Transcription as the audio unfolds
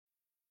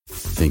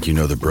Think you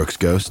know the Brooks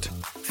Ghost?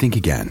 Think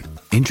again.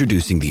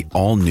 Introducing the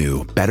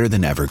all-new,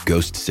 better-than-ever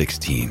Ghost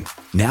 16.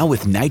 Now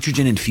with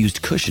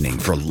nitrogen-infused cushioning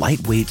for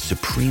lightweight,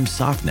 supreme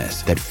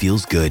softness that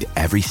feels good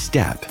every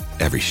step,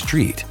 every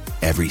street,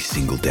 every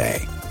single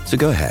day. So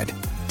go ahead,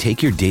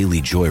 take your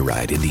daily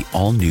joyride in the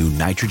all-new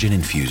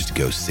nitrogen-infused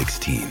Ghost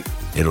 16.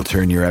 It'll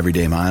turn your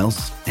everyday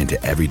miles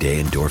into everyday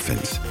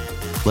endorphins.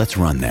 Let's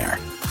run there.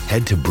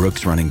 Head to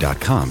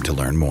brooksrunning.com to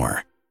learn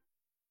more.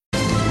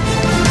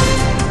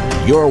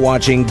 You're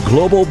watching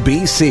Global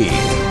BC.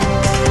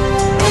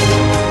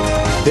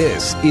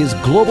 This is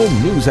Global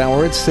News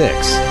Hour at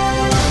 6.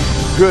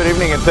 Good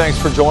evening and thanks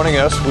for joining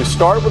us. We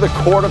start with a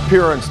court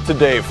appearance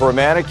today for a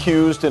man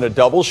accused in a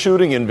double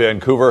shooting in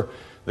Vancouver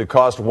that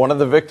caused one of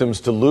the victims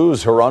to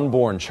lose her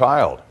unborn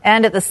child.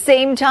 And at the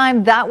same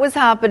time that was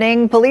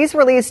happening, police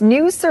released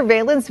new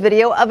surveillance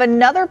video of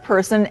another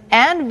person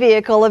and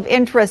vehicle of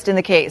interest in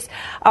the case.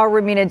 Our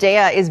Rumina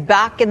Daya is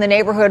back in the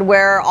neighborhood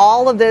where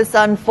all of this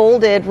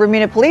unfolded.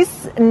 Rumina,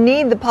 police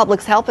need the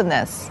public's help in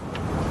this.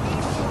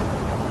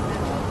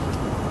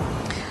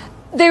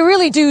 They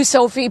really do,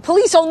 Sophie.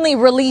 Police only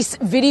release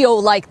video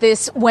like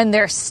this when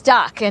they're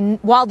stuck. And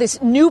while this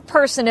new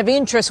person of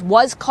interest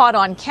was caught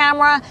on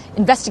camera,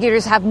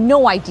 investigators have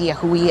no idea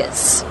who he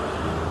is.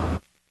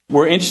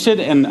 We're interested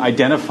in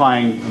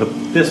identifying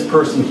this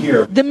person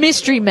here. The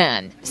mystery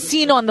man,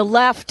 seen on the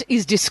left,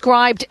 is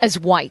described as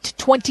white,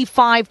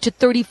 25 to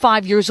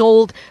 35 years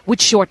old, with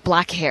short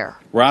black hair.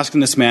 We're asking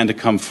this man to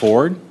come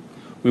forward.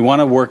 We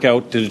want to work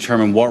out to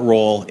determine what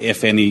role,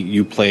 if any,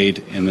 you played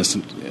in this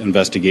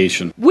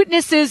investigation.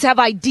 Witnesses have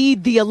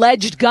ID'd the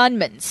alleged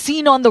gunman,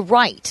 seen on the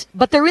right,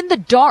 but they're in the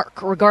dark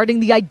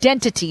regarding the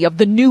identity of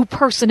the new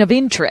person of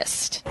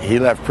interest. He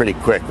left pretty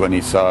quick when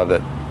he saw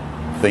that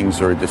things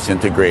were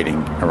disintegrating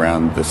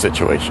around the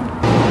situation.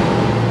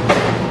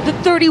 The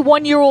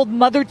 31-year-old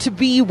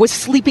mother-to-be was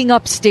sleeping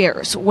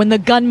upstairs when the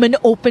gunman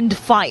opened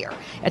fire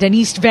at an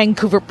East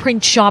Vancouver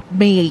print shop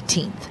May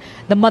 18th.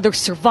 The mother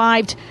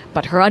survived,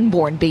 but her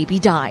unborn baby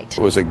died. It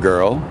was a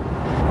girl.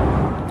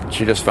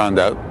 She just found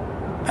out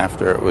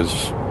after it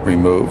was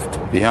removed.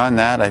 Beyond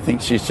that, I think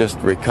she's just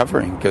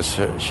recovering because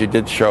she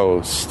did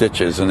show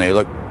stitches and they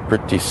look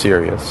pretty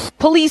serious.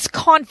 Police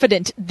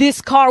confident this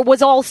car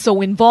was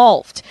also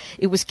involved.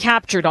 It was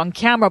captured on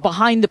camera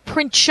behind the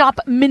print shop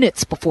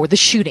minutes before the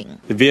shooting.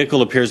 The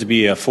vehicle appears to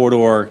be a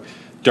four-door,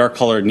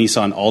 dark-colored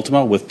Nissan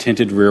Altima with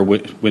tinted rear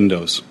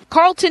windows.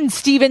 Carlton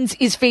Stevens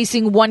is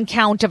facing one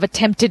count of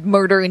attempted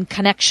murder in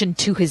connection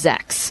to his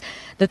ex.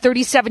 The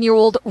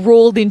 37-year-old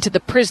rolled into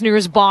the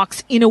prisoner's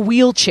box in a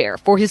wheelchair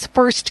for his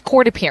first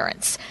court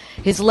appearance.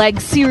 His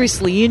leg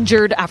seriously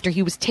injured after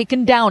he was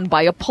taken down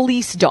by a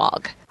police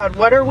dog.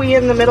 What are we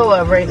in the middle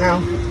of right now?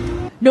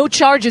 No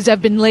charges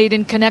have been laid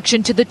in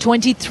connection to the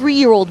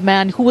 23-year-old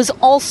man who was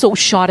also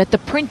shot at the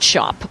print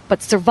shop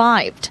but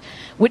survived.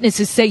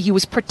 Witnesses say he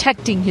was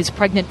protecting his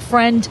pregnant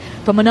friend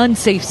from an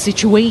unsafe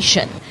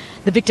situation.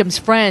 The victim's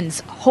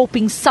friends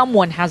hoping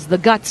someone has the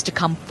guts to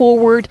come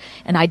forward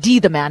and ID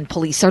the man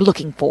police are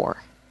looking for.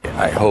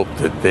 I hope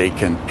that they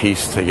can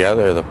piece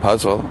together the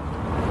puzzle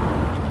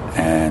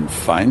and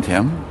find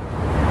him.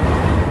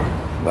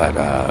 But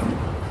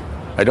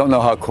I don't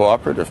know how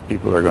cooperative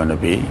people are going to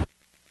be.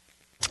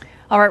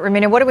 All right,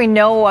 Rumina, what do we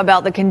know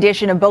about the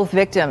condition of both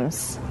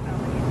victims?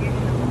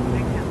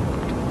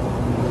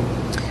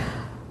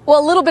 Well,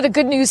 a little bit of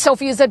good news,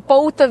 Sophie, is that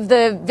both of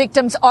the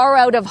victims are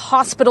out of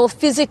hospital.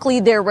 Physically,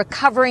 they're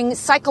recovering.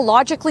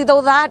 Psychologically,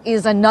 though, that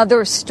is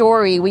another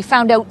story. We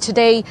found out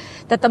today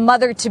that the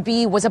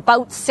mother-to-be was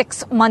about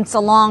 6 months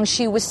along.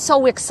 She was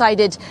so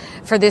excited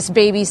for this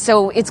baby,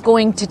 so it's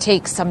going to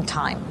take some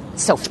time.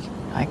 Sophie.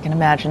 I can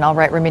imagine. All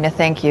right, Rumina,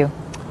 thank you.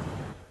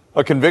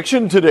 A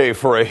conviction today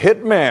for a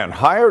hitman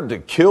hired to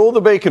kill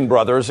the Bacon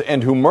brothers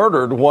and who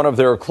murdered one of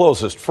their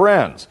closest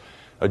friends.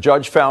 A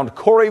judge found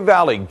Corey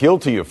Valley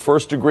guilty of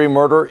first-degree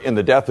murder in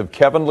the death of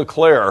Kevin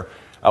LeClaire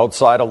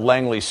outside a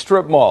Langley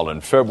strip mall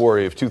in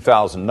February of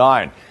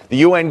 2009. The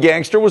UN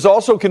gangster was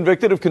also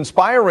convicted of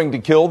conspiring to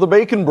kill the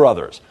Bacon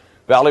brothers.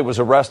 Valley was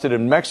arrested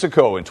in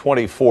Mexico in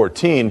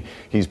 2014.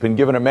 He's been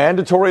given a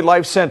mandatory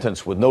life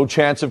sentence with no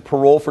chance of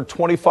parole for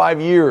 25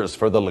 years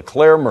for the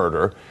LeClaire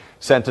murder.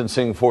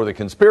 Sentencing for the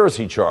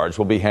conspiracy charge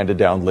will be handed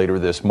down later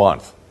this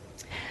month.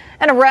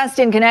 An arrest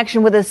in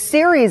connection with a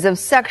series of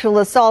sexual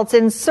assaults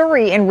in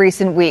Surrey in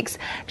recent weeks.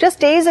 Just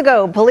days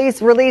ago,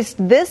 police released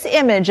this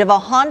image of a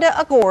Honda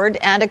Accord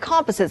and a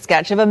composite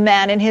sketch of a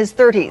man in his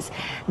 30s.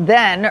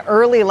 Then,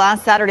 early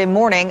last Saturday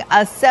morning,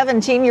 a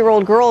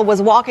 17-year-old girl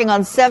was walking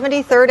on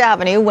 73rd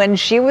Avenue when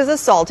she was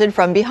assaulted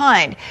from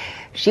behind.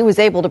 She was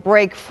able to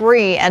break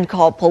free and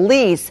call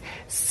police.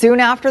 Soon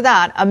after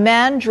that, a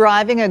man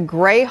driving a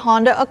gray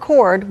Honda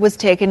Accord was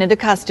taken into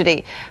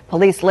custody.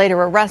 Police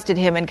later arrested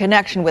him in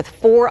connection with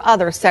 4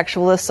 other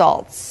sexual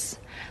assaults.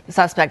 The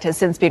suspect has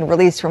since been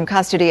released from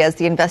custody as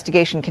the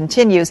investigation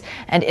continues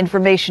and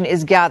information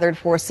is gathered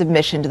for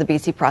submission to the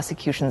BC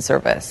Prosecution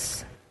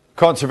Service.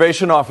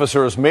 Conservation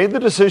officers made the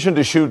decision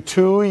to shoot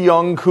 2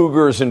 young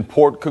cougars in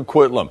Port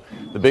Coquitlam.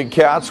 The big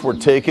cats were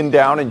taken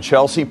down in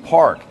Chelsea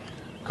Park.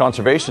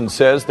 Conservation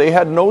says they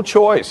had no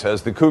choice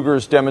as the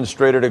cougars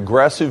demonstrated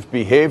aggressive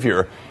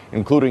behavior,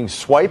 including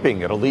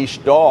swiping at a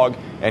leashed dog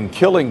and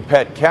killing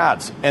pet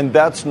cats. And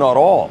that's not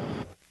all.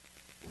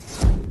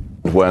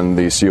 When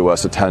the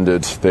COS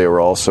attended, they were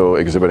also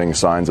exhibiting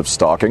signs of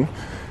stalking,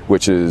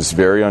 which is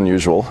very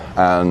unusual.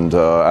 And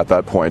at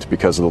that point,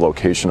 because of the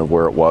location of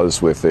where it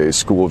was with a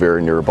school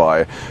very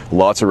nearby,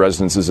 lots of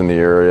residences in the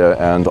area,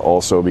 and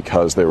also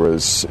because there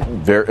was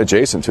very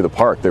adjacent to the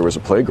park, there was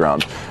a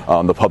playground,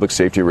 the public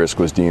safety risk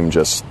was deemed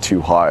just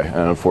too high.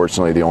 And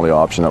unfortunately, the only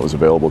option that was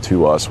available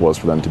to us was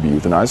for them to be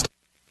euthanized.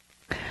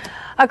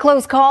 A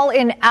close call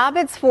in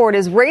Abbotsford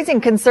is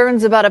raising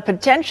concerns about a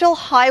potential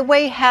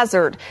highway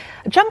hazard.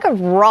 A chunk of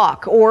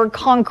rock or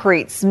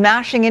concrete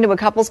smashing into a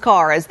couple's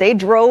car as they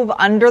drove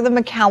under the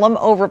McCallum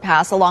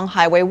overpass along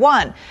Highway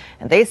 1.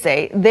 And they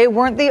say they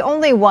weren't the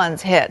only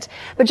ones hit.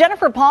 But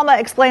Jennifer Palma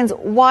explains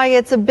why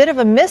it's a bit of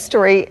a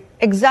mystery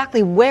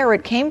exactly where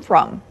it came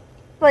from.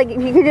 Like,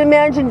 you could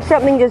imagine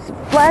something just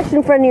flashed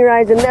in front of your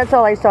eyes, and that's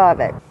all I saw of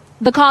it.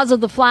 The cause of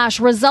the flash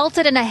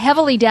resulted in a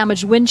heavily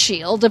damaged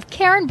windshield of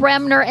Karen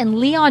Bremner and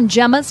Leon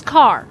Gemma's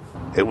car.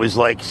 It was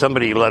like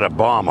somebody let a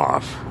bomb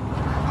off.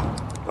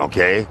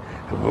 Okay?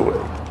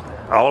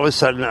 All of a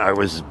sudden, I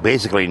was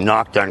basically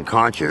knocked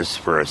unconscious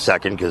for a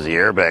second because the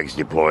airbags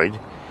deployed.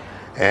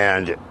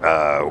 And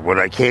when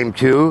I came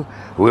to,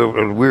 we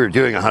were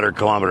doing 100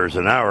 kilometers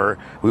an hour.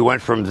 We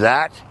went from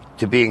that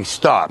to being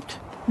stopped.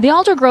 The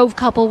Aldergrove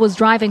couple was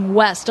driving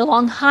west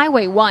along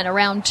Highway 1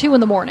 around 2 in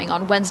the morning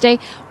on Wednesday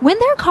when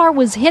their car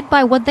was hit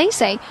by what they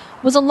say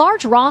was a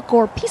large rock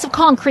or piece of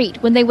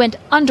concrete when they went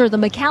under the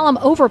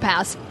McCallum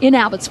overpass in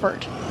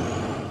Abbotsford.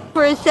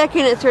 For a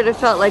second, it sort of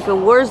felt like a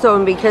war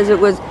zone because it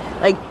was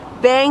like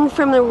bang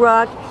from the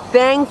rock,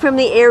 bang from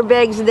the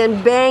airbags, and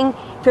then bang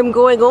from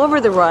going over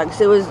the rocks.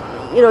 It was,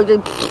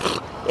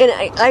 and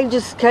I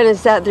just kind of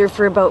sat there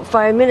for about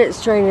 5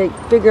 minutes trying to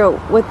figure out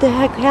what the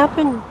heck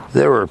happened.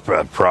 They were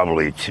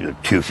probably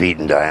 2 feet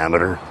in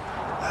diameter,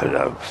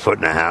 a foot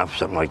and a half,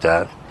 something like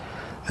that.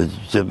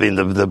 I mean,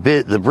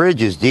 the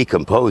bridge is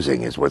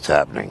decomposing is what's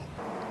happening.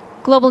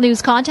 Global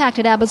News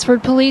contacted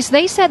Abbotsford Police.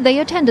 They said they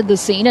attended the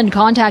scene and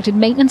contacted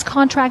maintenance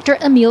contractor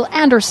Emil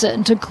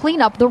Anderson to clean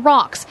up the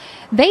rocks.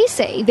 They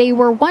say they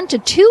were 1 to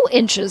 2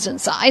 inches in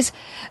size.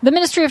 The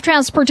Ministry of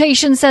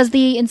Transportation says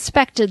they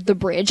inspected the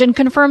bridge and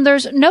confirmed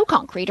there's no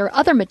concrete or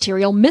other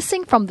material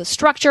missing from the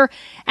structure,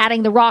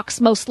 adding the rocks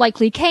most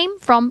likely came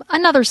from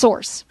another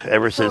source.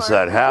 Ever since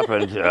that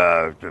happened,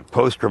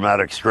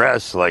 post-traumatic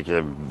stress, like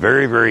a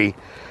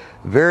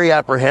very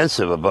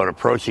apprehensive about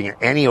approaching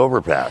any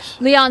overpass.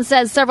 Leon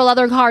says several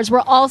other cars were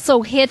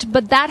also hit,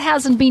 but that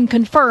hasn't been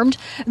confirmed.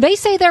 They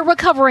say they're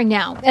recovering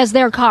now, as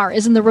their car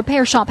is in the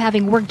repair shop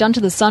having work done to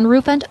the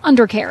sunroof and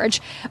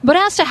undercarriage. But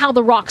as to how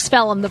the rocks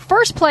fell in the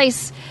first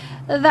place,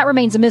 that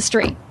remains a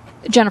mystery.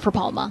 Jennifer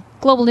Palma,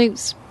 Global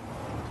News.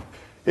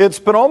 It's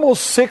been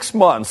almost 6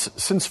 months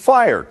since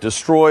fire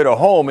destroyed a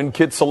home in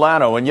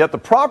Kitsilano, and yet the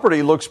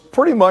property looks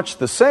pretty much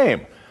the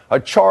same, a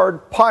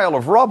charred pile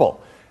of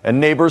rubble. And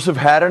neighbors have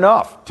had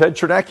enough. Ted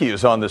Chernecki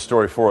is on this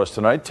story for us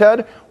tonight.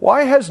 Ted,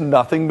 why has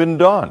nothing been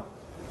done?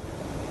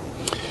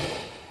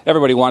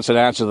 Everybody wants an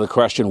answer to the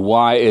question,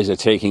 why is it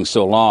taking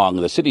so long?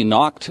 The city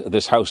knocked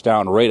this house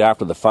down right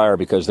after the fire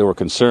because there were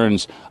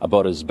concerns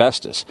about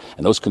asbestos,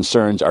 and those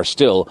concerns are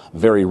still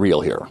very real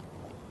here.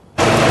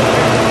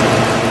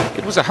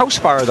 It was a house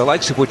fire the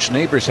likes of which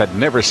neighbours had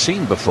never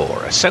seen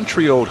before. A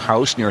century-old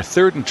house near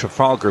 3rd and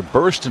Trafalgar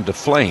burst into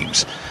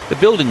flames. The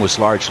building was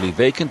largely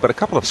vacant, but a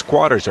couple of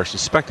squatters are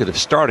suspected of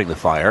starting the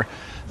fire.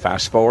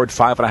 Fast forward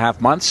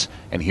 5.5 months,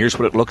 and here's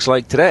what it looks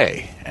like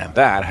today. And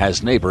that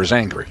has neighbours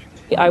angry.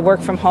 I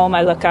work from home.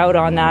 I look out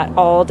on that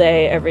all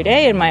day, every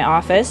day in my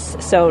office.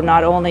 So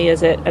not only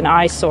is it an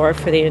eyesore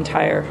for the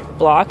entire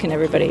block and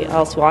everybody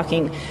else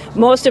walking,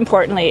 most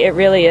importantly, it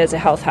really is a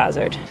health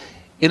hazard.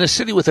 In a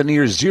city with a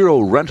near zero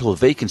rental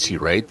vacancy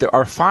rate, there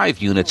are 5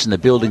 units in the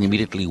building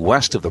immediately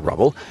west of the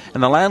rubble,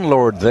 and the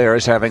landlord there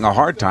is having a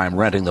hard time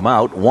renting them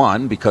out,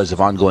 1, because of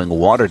ongoing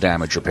water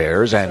damage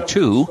repairs, and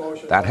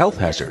 2, that health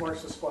hazard.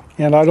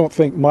 And I don't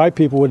think my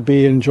people would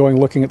be enjoying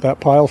looking at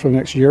that pile for the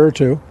next year or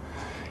two.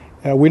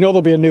 We know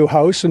there'll be a new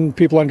house, and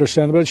people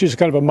understand, but it's just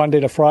kind of a Monday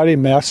to Friday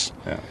mess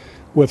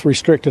with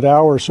restricted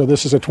hours, so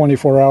this is a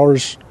 24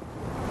 hours.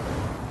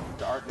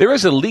 There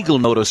is a legal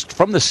notice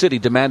from the city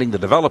demanding the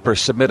developer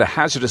submit a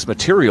hazardous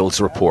materials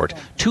report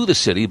to the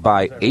city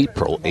by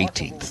April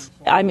 18th.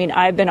 I mean,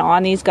 I've been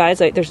on these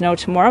guys like there's no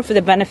tomorrow for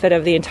the benefit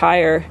of the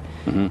entire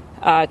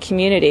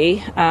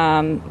community.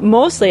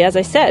 Mostly, as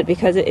I said,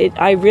 because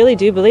I really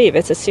do believe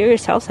it's a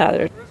serious health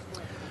hazard.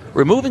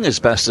 Removing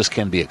asbestos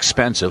can be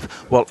expensive,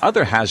 while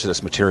other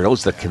hazardous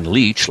materials that can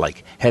leach,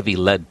 like heavy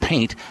lead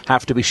paint,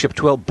 have to be shipped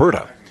to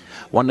Alberta.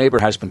 One neighbour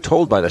has been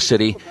told by the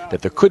city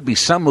that there could be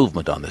some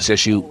movement on this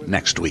issue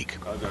next week.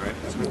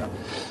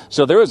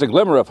 So there is a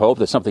glimmer of hope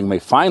that something may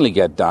finally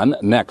get done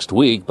next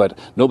week, but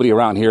nobody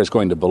around here is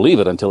going to believe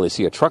it until they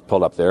see a truck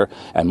pull up there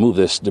and move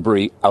this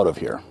debris out of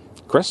here.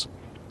 Chris?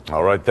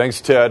 All right,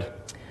 thanks, Ted.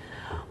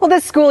 Well,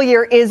 this school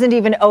year isn't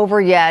even over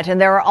yet, and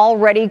there are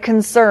already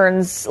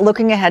concerns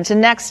looking ahead to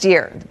next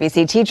year. The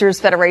BC Teachers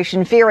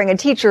Federation fearing a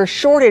teacher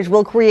shortage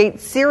will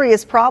create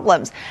serious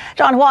problems.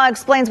 John Hua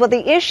explains what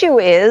the issue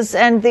is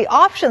and the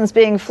options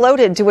being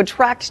floated to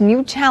attract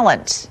new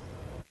talent.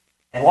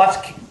 And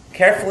watch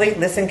carefully,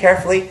 listen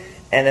carefully,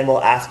 and then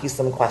we'll ask you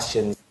some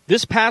questions.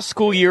 This past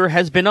school year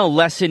has been a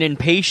lesson in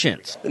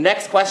patience. The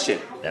next question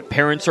that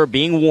parents are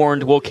being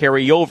warned will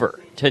carry over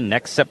to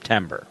next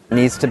September. It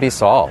needs to be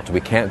solved.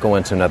 We can't go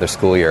into another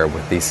school year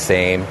with these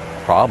same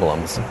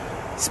problems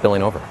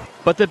spilling over.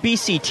 But the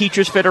BC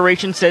Teachers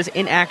Federation says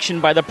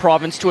inaction by the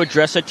province to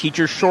address a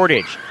teacher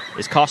shortage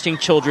is costing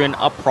children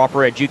a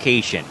proper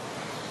education,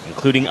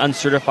 including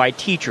uncertified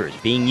teachers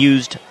being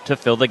used to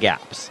fill the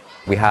gaps.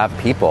 We have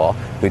people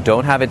who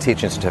don't have a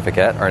teaching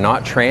certificate, are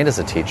not trained as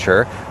a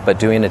teacher, but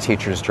doing a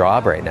teacher's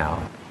job right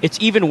now. It's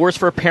even worse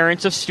for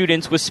parents of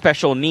students with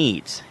special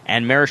needs.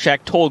 Anne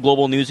Marichak told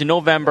Global News in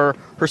November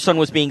her son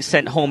was being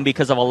sent home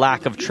because of a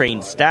lack of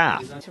trained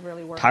staff.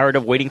 Tired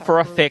of waiting for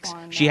a fix,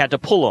 she had to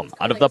pull him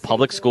out of the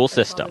public school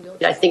system.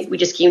 I think we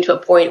just came to a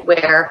point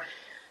where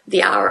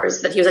the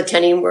hours that he was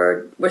attending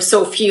were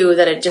so few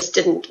that it just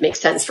didn't make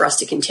sense for us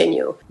to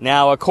continue.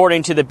 Now,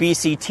 according to the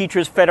BC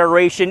Teachers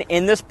Federation,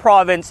 in this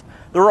province,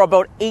 there are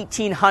about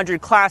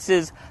 1,800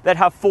 classes that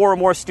have 4 or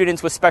more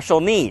students with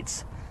special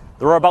needs.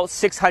 There are about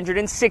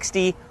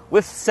 660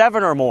 with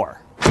 7 or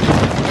more.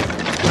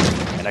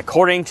 And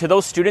according to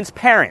those students'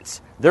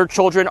 parents, their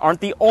children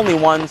aren't the only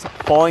ones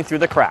falling through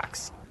the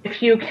cracks.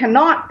 If you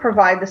cannot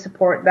provide the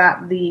support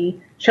that the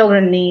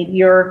children need,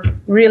 you're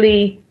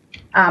really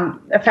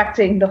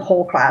affecting the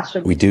whole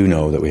classroom. We do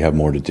know that we have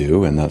more to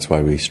do, and that's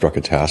why we struck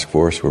a task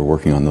force. We're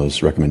working on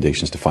those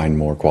recommendations to find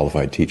more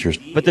qualified teachers.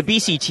 But the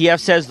BCTF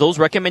says those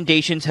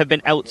recommendations have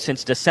been out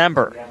since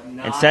December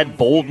and said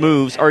bold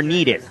moves are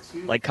needed,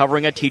 like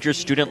covering a teacher's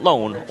student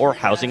loan or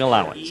housing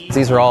allowance.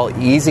 These are all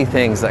easy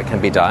things that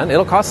can be done.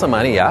 It'll cost some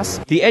money, yes.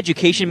 The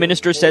education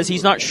minister says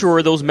he's not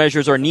sure those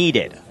measures are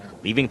needed,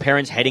 leaving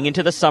parents heading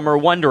into the summer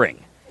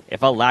wondering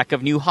if a lack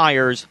of new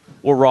hires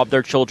will rob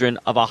their children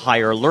of a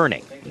higher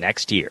learning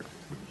next year.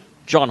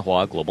 John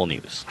Hua, Global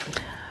News.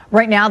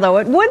 Right now, though,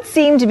 it would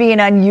seem to be an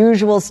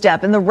unusual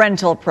step in the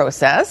rental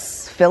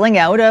process, filling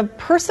out a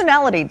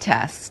personality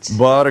test.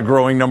 But a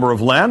growing number of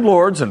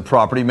landlords and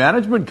property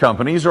management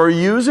companies are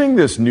using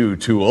this new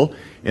tool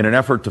in an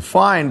effort to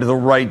find the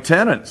right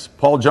tenants.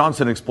 Paul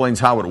Johnson explains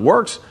how it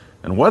works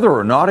and whether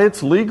or not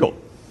it's legal.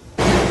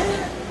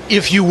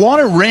 If you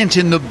want to rent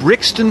in the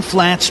Brixton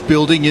Flats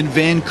building in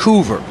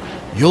Vancouver,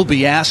 you'll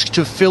be asked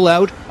to fill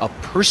out a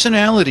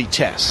personality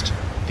test.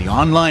 The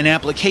online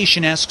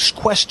application asks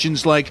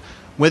questions like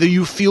whether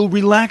you feel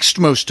relaxed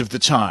most of the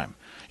time,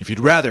 if you'd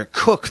rather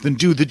cook than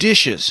do the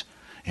dishes,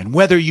 and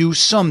whether you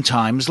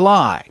sometimes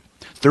lie.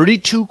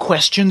 32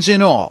 questions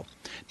in all,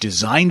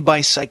 designed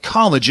by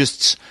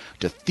psychologists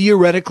to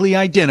theoretically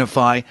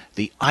identify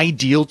the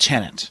ideal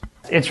tenant.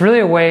 It's really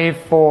a way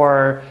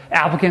for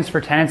applicants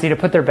for tenancy to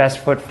put their best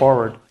foot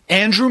forward.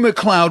 Andrew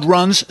McLeod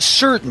runs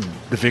Certain,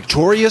 the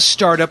Victoria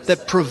startup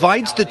that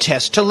provides the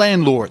test to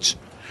landlords.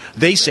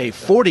 They say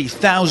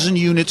 40,000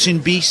 units in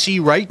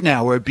BC right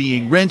now are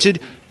being rented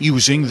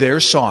using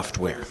their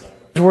software.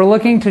 We're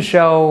looking to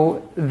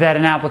show that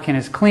an applicant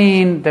is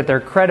clean, that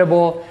they're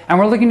credible, and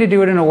we're looking to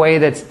do it in a way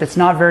that's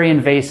not very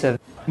invasive.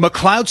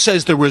 McLeod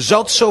says the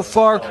results so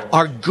far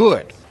are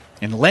good,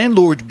 and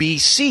Landlord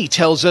BC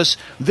tells us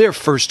their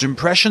first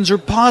impressions are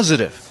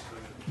positive.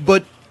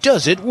 But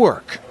does it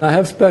work? I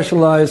have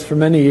specialized for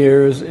many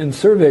years in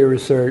survey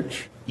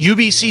research.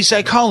 UBC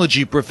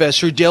psychology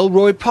professor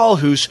Delroy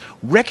Paulhus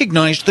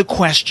recognized the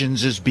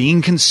questions as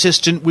being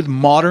consistent with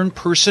modern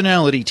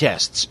personality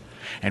tests.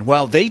 And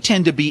while they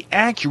tend to be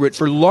accurate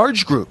for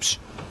large groups,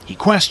 he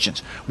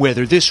questions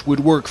whether this would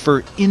work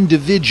for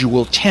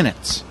individual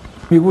tenants.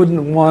 You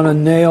wouldn't want to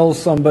nail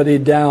somebody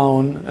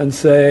down and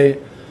say,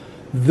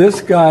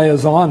 this guy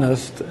is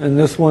honest and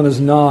this one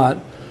is not,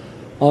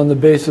 on the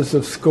basis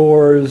of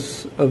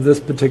scores of this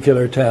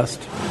particular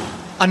test.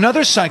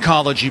 Another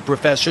psychology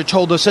professor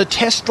told us a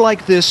test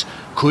like this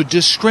could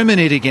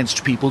discriminate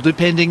against people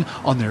depending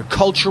on their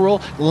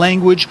cultural,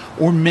 language,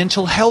 or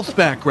mental health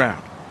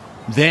background.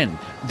 Then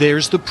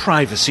there's the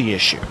privacy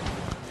issue.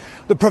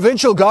 The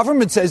provincial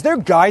government says their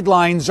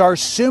guidelines are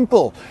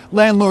simple.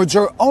 Landlords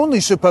are only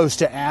supposed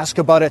to ask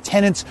about a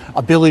tenant's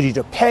ability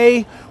to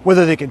pay,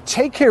 whether they can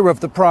take care of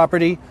the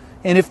property,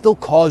 and if they'll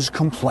cause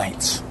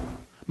complaints.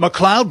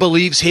 McLeod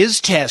believes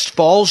his test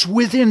falls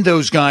within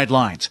those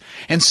guidelines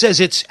and says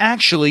it's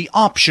actually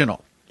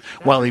optional.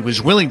 While he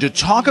was willing to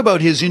talk about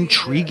his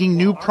intriguing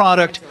new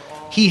product,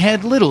 he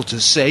had little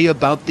to say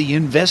about the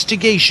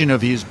investigation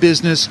of his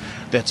business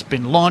that's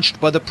been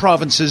launched by the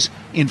province's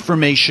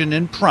Information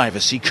and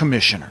Privacy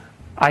Commissioner.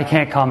 I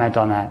can't comment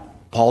on that.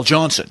 Paul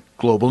Johnson,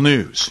 Global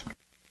News.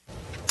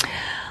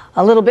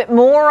 A little bit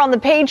more on the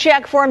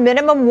paycheck for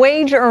minimum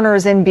wage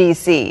earners in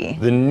BC.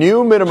 The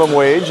new minimum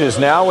wage is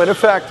now in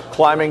effect,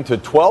 climbing to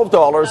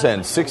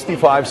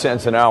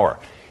 $12.65 an hour.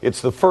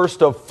 It's the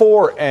first of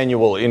 4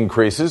 annual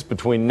increases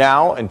between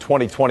now and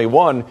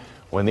 2021,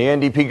 when the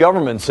NDP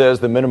government says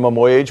the minimum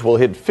wage will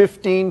hit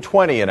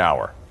 $15.20 an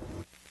hour.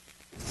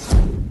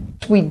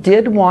 We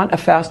did want a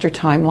faster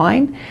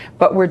timeline,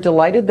 but we're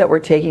delighted that we're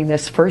taking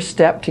this first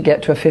step to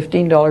get to a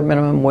 $15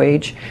 minimum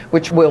wage,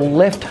 which will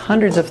lift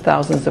hundreds of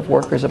thousands of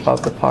workers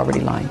above the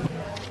poverty line.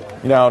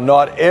 Now,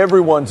 not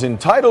everyone's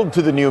entitled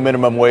to the new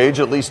minimum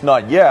wage, at least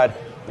not yet.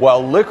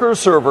 While liquor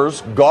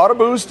servers got a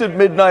boost at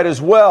midnight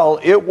as well,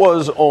 it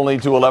was only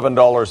to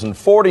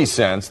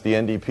 $11.40. The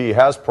NDP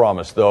has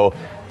promised, though,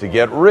 to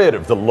get rid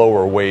of the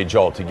lower wage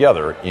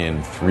altogether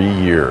in 3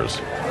 years.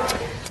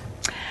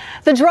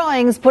 The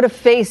drawings put a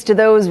face to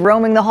those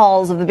roaming the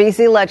halls of the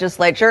BC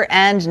legislature,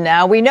 and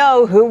now we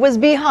know who was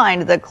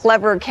behind the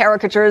clever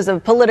caricatures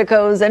of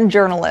politicos and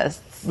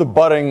journalists. The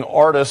budding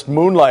artist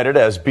moonlighted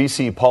as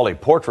BC Polly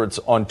Portraits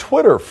on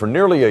Twitter for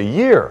nearly a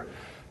year.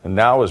 And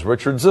now, as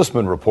Richard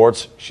Zussman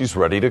reports, she's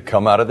ready to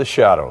come out of the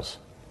shadows.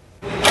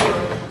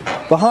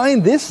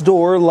 Behind this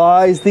door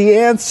lies the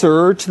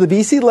answer to the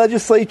BC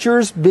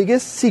legislature's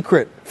biggest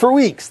secret. For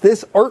weeks,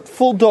 this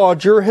artful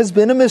dodger has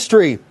been a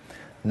mystery.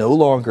 No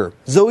longer.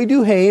 Zoe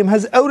Duhaime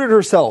has outed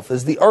herself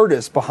as the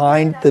artist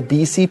behind the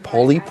BC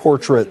Polly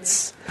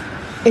Portraits.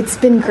 It's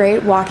been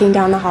great walking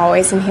down the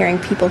hallways and hearing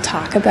people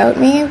talk about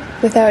me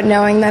without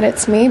knowing that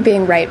it's me,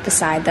 being right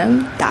beside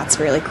them. That's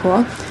really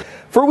cool.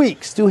 For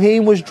weeks,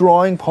 Duhaime was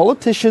drawing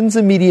politicians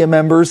and media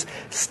members,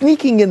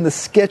 sneaking in the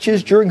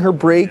sketches during her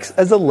breaks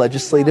as a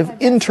legislative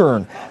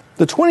intern.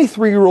 The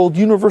 23-year-old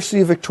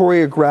University of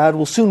Victoria grad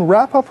will soon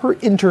wrap up her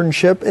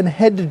internship and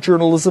head to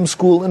journalism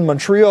school in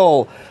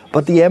Montreal.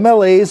 But the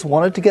MLAs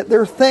wanted to get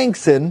their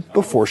thanks in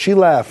before she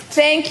left.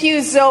 Thank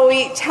you,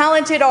 Zoe.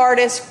 Talented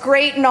artist,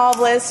 great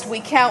novelist.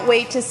 We can't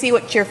wait to see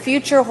what your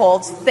future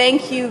holds.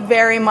 Thank you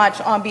very much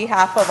on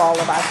behalf of all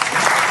of us.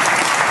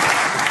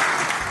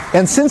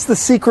 And since the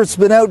secret's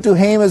been out,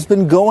 Duhaime has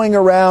been going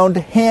around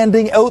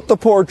handing out the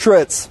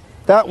portraits.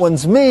 That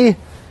one's me,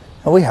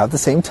 and we have the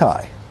same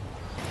tie.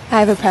 I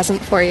have a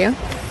present for you.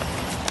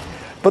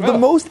 But the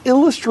most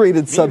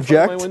illustrated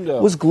subject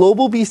was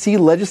Global BC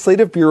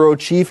Legislative Bureau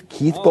Chief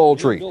Keith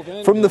Baldry.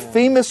 From the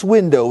famous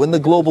window in the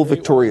Global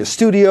Victoria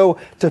studio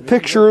to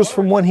pictures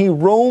from when he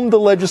roamed the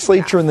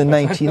legislature in the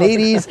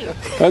 1980s.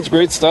 That's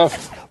great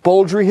stuff.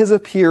 Baldry has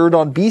appeared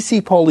on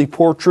BC Polly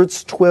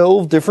Portraits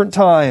 12 different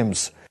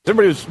times.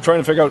 Everybody was trying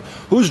to figure out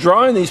who's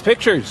drawing these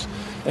pictures,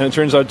 and it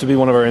turns out to be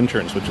one of our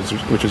interns, which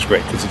is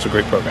great because it's a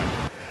great program.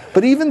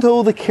 But even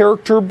though the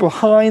character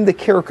behind the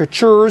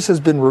caricatures has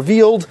been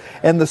revealed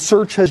and the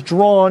search has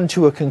drawn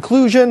to a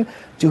conclusion,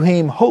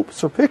 Duhaime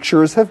hopes her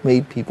pictures have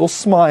made people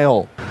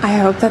smile. I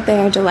hope that they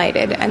are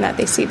delighted and that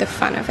they see the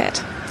fun of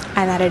it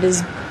and that it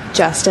is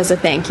just as a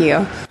thank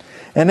you.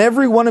 And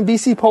everyone in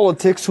BC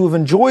politics who have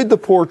enjoyed the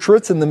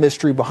portraits and the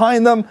mystery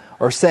behind them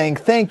are saying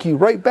thank you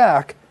right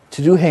back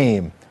to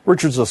Duhaime.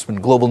 Richard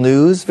Zussman, Global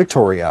News,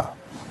 Victoria.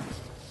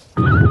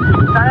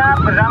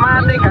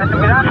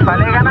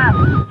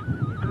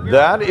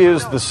 That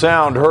is the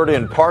sound heard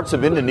in parts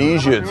of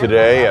Indonesia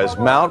today as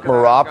Mount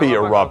Merapi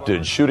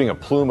erupted, shooting a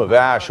plume of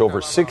ash over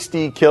 6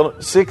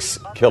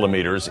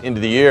 kilometers into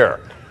the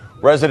air.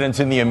 Residents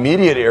in the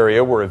immediate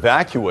area were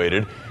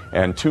evacuated,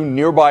 and 2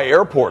 nearby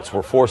airports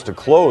were forced to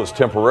close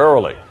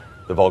temporarily.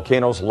 The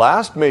volcano's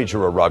last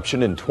major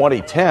eruption in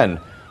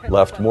 2010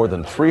 left more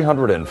than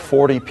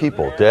 340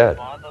 people dead.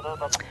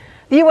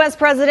 The U.S.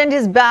 president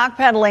is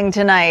backpedaling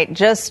tonight,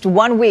 just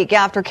 1 week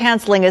after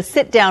canceling a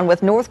sit-down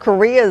with North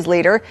Korea's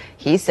leader.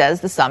 He says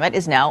the summit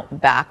is now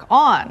back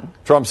on.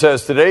 Trump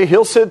says today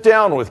he'll sit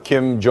down with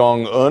Kim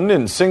Jong-un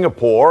in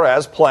Singapore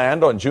as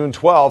planned on June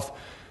 12th.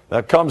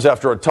 That comes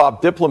after a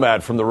top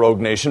diplomat from the rogue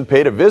nation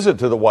paid a visit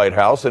to the White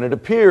House, and it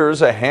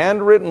appears a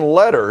handwritten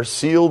letter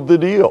sealed the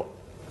deal.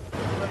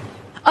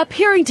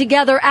 Appearing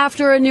together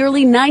after a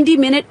nearly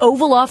 90-minute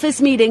Oval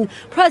Office meeting,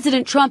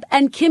 President Trump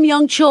and Kim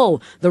Jong-chol,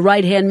 the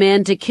right-hand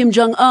man to Kim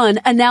Jong-un,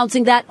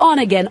 announcing that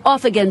on-again,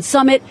 off-again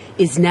summit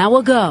is now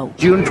a go.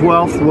 June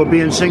 12th, we'll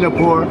be in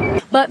Singapore.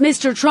 But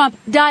Mr. Trump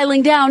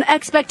dialing down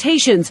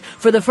expectations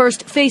for the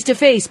first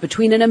face-to-face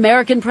between an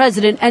American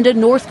president and a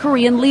North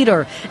Korean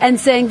leader, and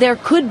saying there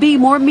could be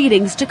more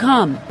meetings to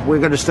come. We're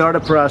going to start a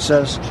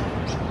process.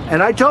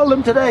 And I told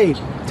him today,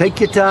 take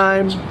your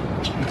time.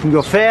 You can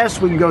go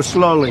fast, we can go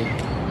slowly.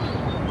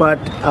 But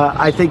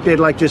I think they'd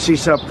like to see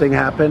something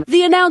happen.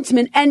 The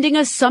announcement ending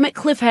a summit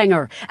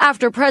cliffhanger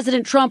after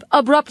President Trump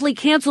abruptly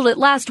canceled it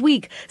last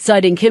week,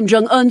 citing Kim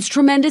Jong-un's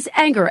tremendous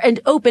anger and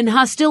open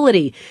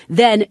hostility.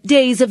 Then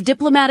days of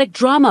diplomatic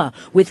drama,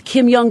 with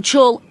Kim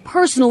Jong-chol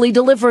personally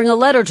delivering a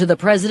letter to the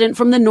president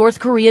from the North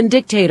Korean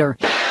dictator.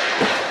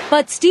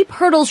 But steep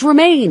hurdles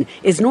remain.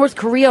 Is North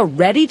Korea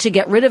ready to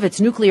get rid of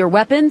its nuclear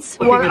weapons?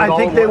 I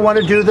think they want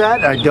to do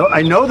that.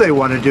 I know they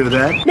want to do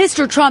that.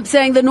 Mr. Trump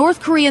saying the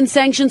North Korean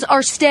sanctions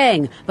are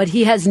staying, but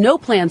he has no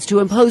plans to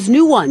impose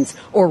new ones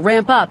or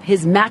ramp up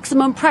his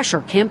maximum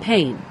pressure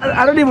campaign.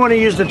 I don't even want to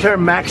use the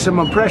term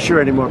maximum pressure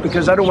anymore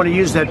because I don't want to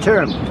use that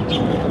term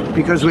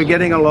because we're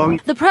getting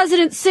along. The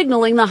president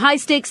signaling the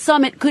high-stakes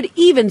summit could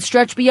even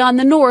stretch beyond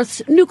the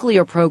North's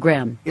nuclear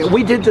program. Yeah,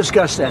 we did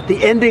discuss that,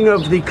 the ending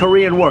of the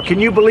Korean War.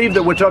 Can you believe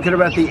that we're talking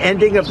about the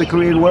ending of the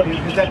Korean War?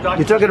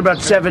 You're talking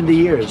about 70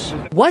 years.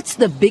 What's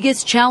the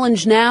biggest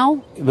challenge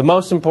now? The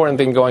most important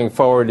thing going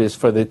forward is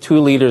for the two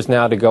leaders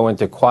now to go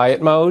into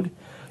quiet mode,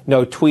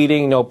 no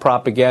tweeting, no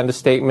propaganda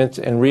statements,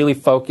 and really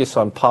focus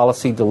on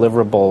policy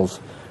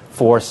deliverables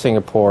for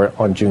Singapore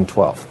on June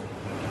 12th.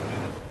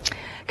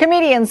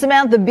 Comedian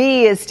Samantha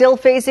Bee is still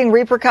facing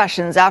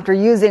repercussions after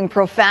using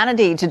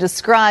profanity to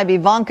describe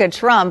Ivanka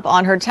Trump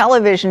on her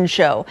television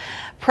show.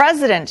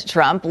 President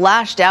Trump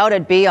lashed out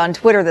at Bee on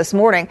Twitter this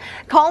morning,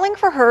 calling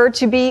for her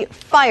to be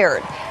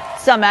fired.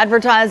 Some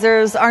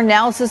advertisers are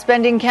now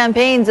suspending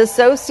campaigns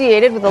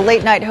associated with the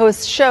late-night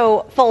host's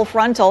show, Full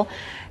Frontal.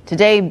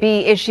 Today,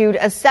 Bee issued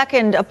a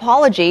second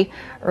apology.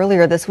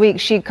 Earlier this week,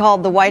 she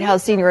called the White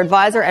House senior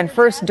advisor and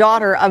first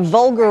daughter a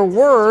vulgar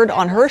word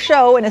on her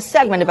show in a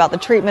segment about the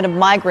treatment of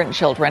migrant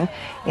children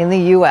in the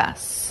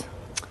U.S.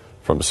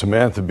 From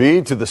Samantha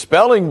Bee to the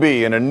Spelling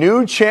Bee, and a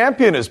new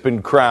champion has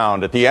been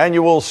crowned at the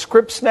annual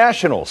Scripps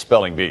National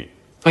Spelling Bee.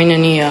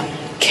 Koinonia,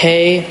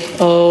 K-O-I-N-O-N-I-A,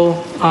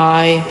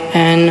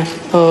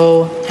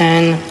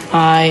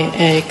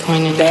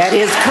 Koinonia. That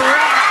is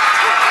correct.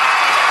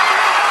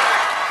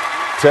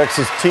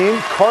 Texas team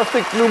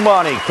Karthik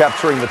Numani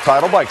capturing the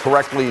title by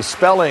correctly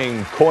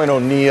spelling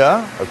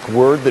koinonia, a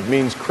word that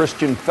means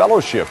Christian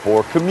fellowship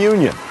or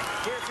communion.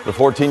 The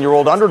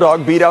 14-year-old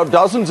underdog beat out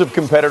dozens of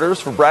competitors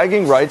for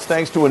bragging rights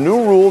thanks to a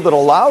new rule that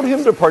allowed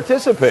him to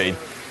participate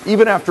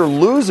even after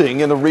losing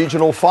in the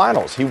regional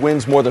finals. He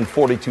wins more than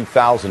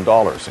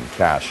 $42,000 in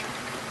cash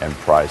and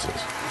prizes.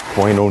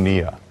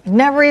 Koinonia.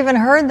 Never even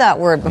heard that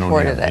word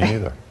before today. Me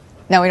either.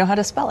 Now we know how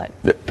to spell it.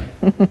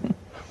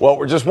 Well,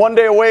 we're just one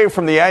day away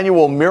from the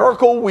annual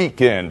Miracle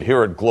Weekend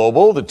here at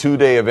Global. The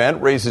two-day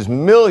event raises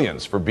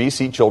millions for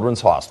BC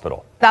Children's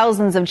Hospital.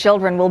 Thousands of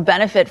children will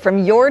benefit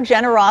from your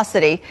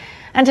generosity.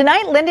 And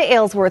tonight, Linda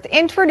Aylesworth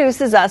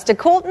introduces us to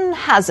Colton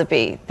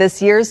Hazaby,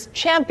 this year's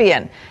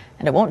champion.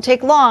 And it won't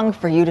take long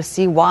for you to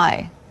see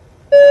why.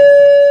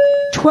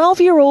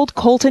 12-year-old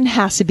Colton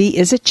Hazaby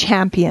is a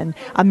champion,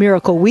 a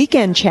Miracle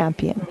Weekend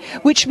champion,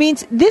 which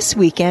means this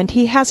weekend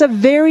he has a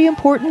very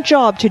important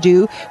job to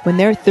do when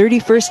their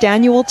 31st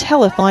annual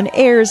telethon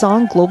airs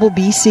on Global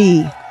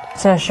BC.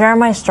 To share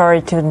my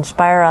story to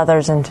inspire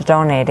others into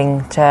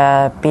donating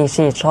to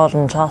BC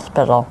Children's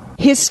Hospital.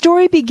 His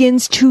story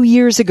begins 2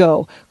 years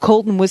ago.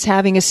 Colton was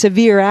having a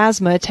severe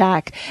asthma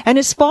attack, and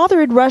his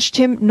father had rushed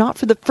him, not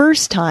for the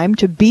first time,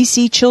 to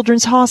BC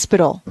Children's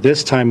Hospital.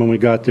 This time when we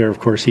got there, of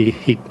course, he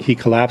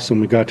collapsed when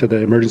we got to the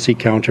emergency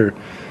counter,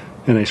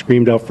 and I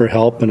screamed out for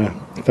help, and a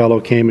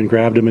fellow came and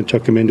grabbed him and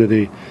took him into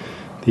the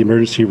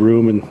emergency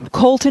room. And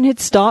Colton had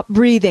stopped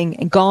breathing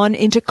and gone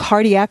into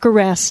cardiac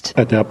arrest.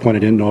 At that point, I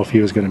didn't know if he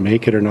was going to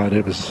make it or not.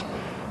 It was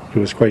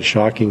quite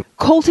shocking.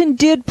 Colton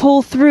did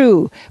pull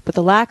through, but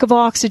the lack of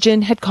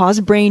oxygen had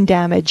caused brain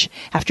damage.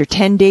 After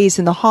 10 days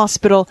in the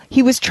hospital,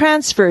 he was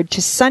transferred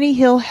to Sunny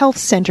Hill Health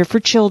Center for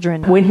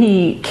Children. When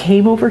he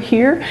came over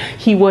here,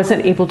 he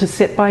wasn't able to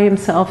sit by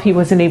himself, he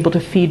wasn't able to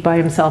feed by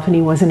himself, and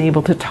he wasn't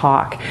able to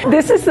talk.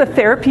 This is the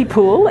therapy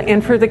pool,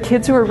 and for the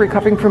kids who are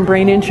recovering from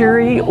brain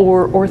injury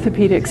or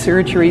orthopedic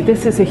surgery,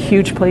 this is a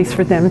huge place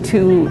for them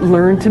to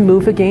learn to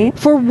move again.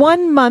 For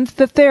 1 month,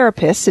 the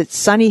therapists at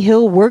Sunny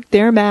Hill worked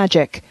their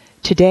magic.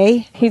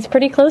 Today, he's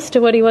pretty close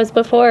to what he was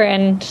before,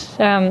 and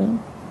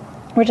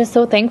we're just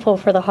so thankful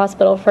for the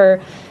hospital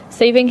for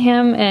saving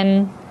him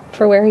and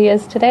for where he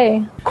is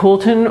today.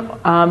 Colton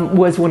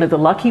was one of the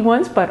lucky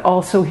ones, but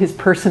also his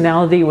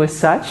personality was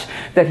such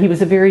that he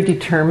was a very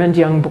determined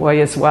young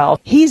boy as well.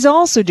 He's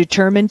also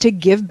determined to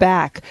give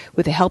back.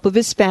 With the help of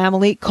his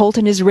family,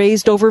 Colton has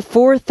raised over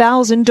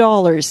 $4,000,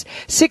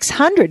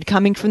 $600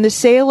 coming from the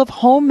sale of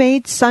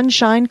homemade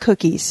sunshine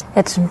cookies.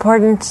 It's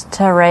important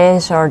to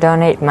raise or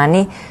donate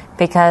money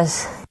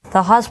because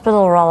the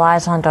hospital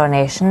relies on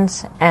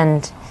donations,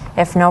 and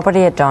if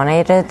nobody had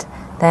donated,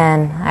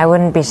 then I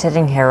wouldn't be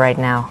sitting here right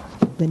now.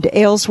 Linda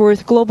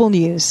Aylesworth, Global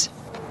News.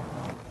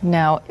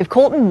 Now, if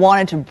Colton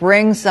wanted to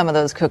bring some of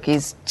those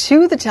cookies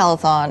to the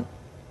telethon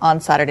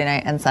on Saturday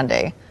night and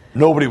Sunday,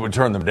 nobody would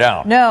turn them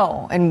down.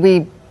 No, and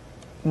we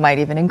might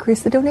even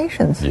increase the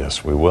donations.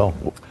 Yes, we will.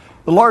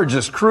 The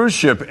largest cruise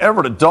ship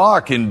ever to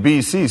dock in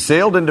BC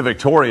sailed into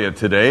Victoria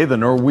today. The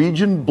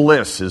Norwegian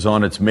Bliss is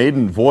on its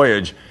maiden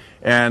voyage,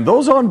 and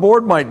those on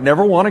board might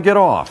never want to get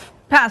off.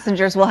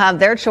 Passengers will have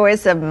their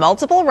choice of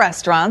multiple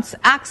restaurants,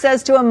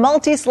 access to a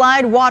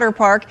multi-slide water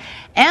park,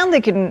 and they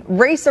can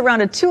race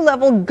around a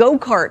 2-level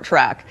go-kart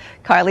track.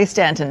 Kylie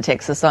Stanton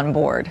takes us on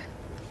board.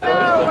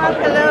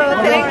 Hello,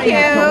 thank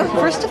you.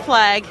 First a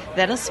flag,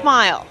 then a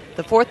smile.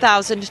 The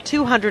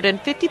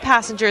 4,250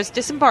 passengers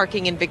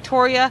disembarking in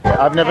Victoria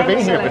I've never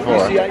been here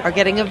before. are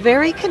getting a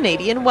very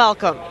Canadian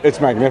welcome.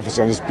 It's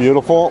magnificent. It's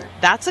beautiful.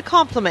 That's a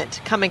compliment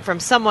coming from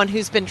someone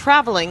who's been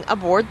traveling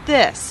aboard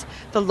this,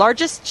 the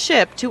largest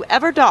ship to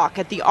ever dock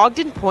at the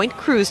Ogden Point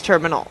Cruise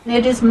Terminal.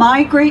 It is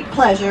my great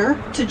pleasure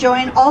to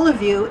join all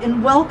of you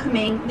in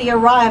welcoming the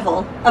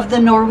arrival of the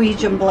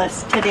Norwegian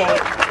Bliss today.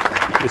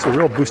 It's a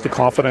real boost of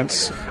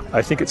confidence.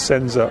 I think it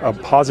sends a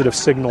positive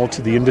signal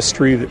to the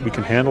industry that we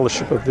can handle a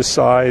ship of this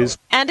size.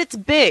 And it's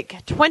big,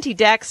 20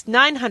 decks,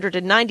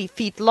 990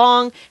 feet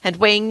long, and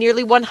weighing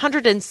nearly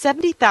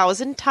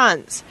 170,000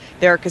 tons.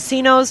 There are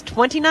casinos,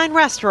 29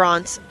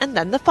 restaurants, and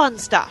then the fun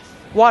stuff.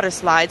 Water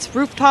slides,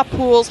 rooftop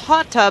pools,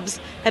 hot tubs,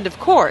 and of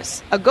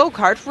course, a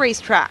go-kart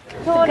racetrack.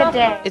 Good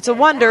day. It's a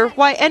wonder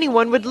why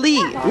anyone would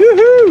leave.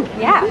 Woohoo!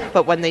 Yeah.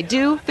 But when they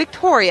do,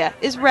 Victoria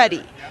is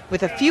ready,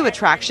 with a few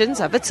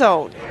attractions of its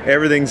own.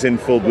 Everything's in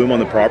full bloom on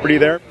the property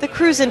there. The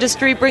cruise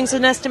industry brings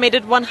an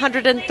estimated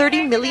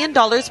 $130 million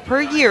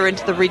per year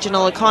into the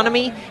regional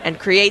economy and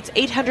creates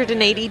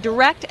 880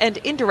 direct and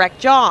indirect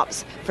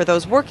jobs. For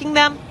those working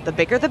them, the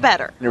bigger the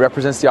better. It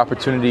represents the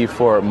opportunity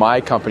for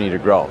my company to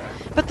grow.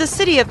 But the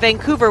city of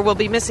Vancouver will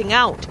be missing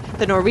out.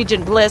 The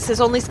Norwegian Bliss is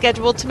only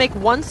scheduled to make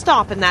one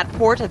stop in that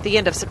port at the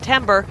end of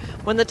September,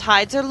 when the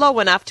tides are low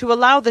enough to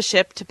allow the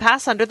ship to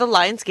pass under the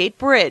Lionsgate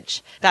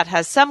Bridge. That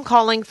has some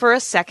calling for a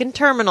second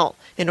terminal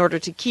in order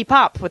to keep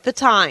up with the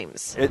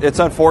times. It's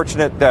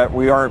unfortunate that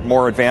we aren't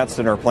more advanced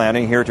in our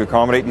planning here to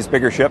accommodate these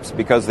bigger ships,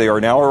 because they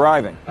are now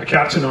arriving.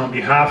 Captain, on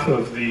behalf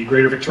of the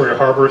Greater Victoria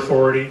Harbour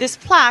Authority. This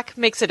plaque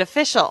makes it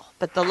official,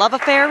 but the love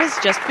affair is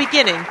just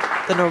beginning.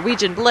 The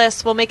Norwegian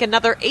Bliss will make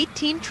another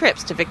 18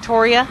 trips to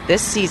Victoria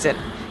this season.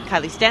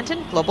 Kylie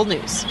Stanton, Global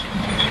News.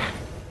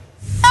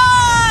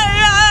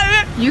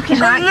 You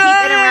cannot keep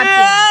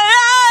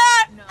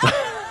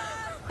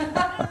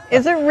interrupting.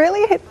 Is it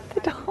really the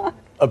dog?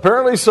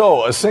 Apparently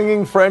so. A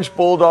singing French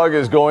bulldog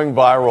is going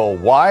viral.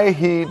 Why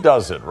he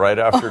does it right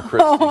after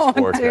Christie's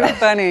forecast. Too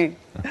funny.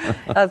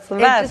 That's the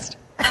best.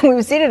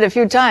 We've seen it a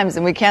few times,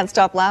 and we can't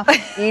stop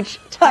laughing each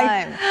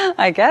time.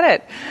 I get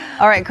it.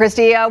 All right,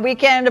 Christy,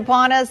 weekend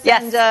upon us.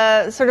 Yes.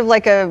 And sort of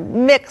like a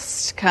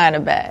mixed kind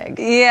of bag.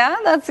 Yeah,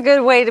 that's a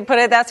good way to put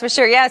it. That's for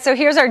sure. Yeah, so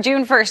here's our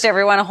June 1st,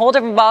 everyone. A whole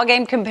different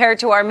ballgame compared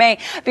to our May.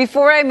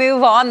 Before I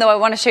move on, though, I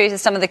want to show you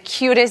some of the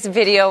cutest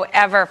video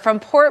ever. From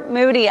Port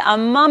Moody, a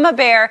mama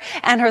bear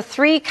and her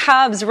 3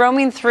 cubs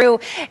roaming through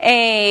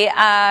a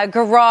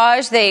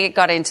garage. They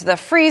got into the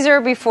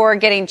freezer before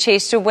getting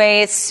chased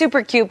away. It's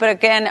super cute, but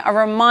again, a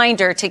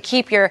reminder to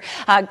keep your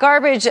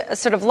garbage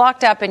sort of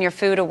locked up and your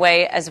food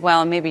away as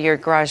well. Maybe your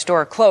garage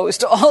door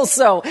closed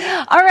also.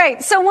 All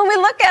right. So when we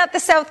look at the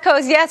South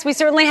Coast, yes, we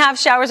certainly have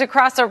showers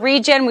across our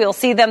region. We'll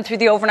see them through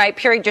the overnight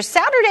period. Your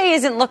Saturday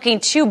isn't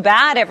looking too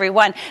bad,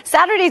 everyone.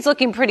 Saturday's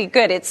looking pretty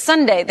good. It's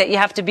Sunday that you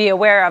have to be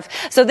aware of.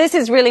 So this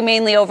is really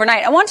mainly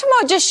overnight. I want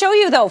to just show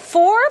you, though,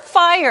 4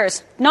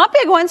 fires. Not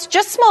big ones,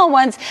 just small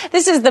ones.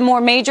 This is the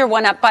more major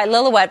one up by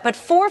Lillooet, but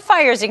 4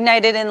 fires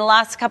ignited in the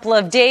last couple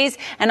of days,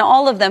 and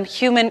all of them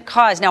human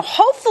caused. Now,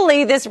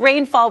 hopefully this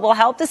rainfall will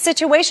help the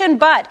situation,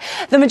 but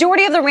the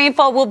majority of the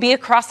rainfall will be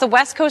across the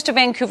west coast of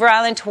Vancouver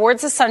Island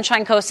towards the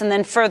Sunshine Coast and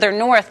then further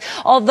north.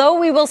 Although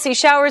we will see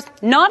showers,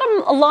 not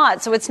a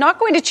lot, so it's not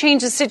going to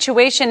change the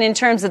situation in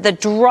terms of the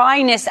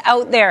dryness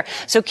out there.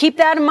 So keep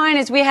that in mind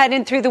as we head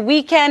in through the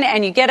weekend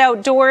and you get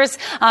outdoors.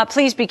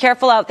 Please be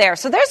careful out there.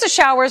 So there's the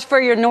showers for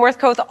your north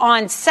coast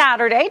on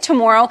Saturday.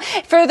 Tomorrow,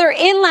 further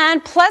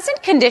inland,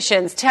 pleasant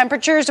conditions.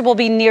 Temperatures will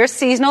be near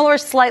seasonal or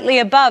slightly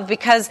above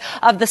because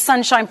of the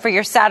sunshine for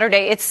your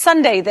Saturday. It's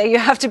Sunday that you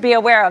have to be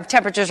aware of.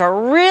 Temperatures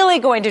are really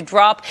going to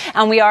drop,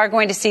 and we are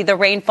going to see the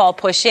rainfall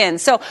push in.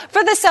 So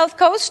for the south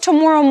coast,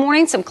 tomorrow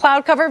morning, some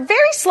cloud cover.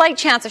 Very slight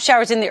chance of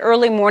showers in the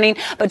early morning,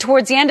 but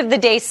towards the end of the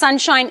day,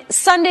 sunshine.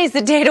 Sunday's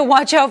the day to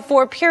watch out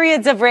for.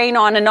 Periods of rain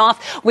on and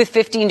off with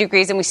 15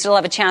 degrees, and we still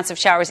have a chance of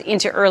showers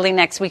into early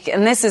next week.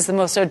 And this is the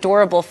most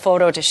adorable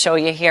photo to show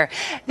you here.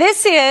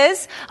 This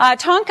is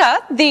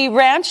Tonka, the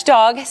ranch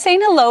dog,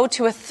 saying hello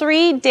to a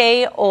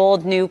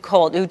 3-day-old new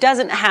colt who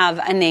doesn't have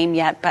a name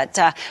yet, but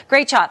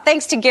great shot.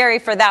 Thanks to Gary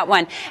for that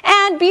one.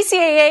 And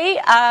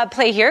BCAA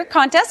Play Here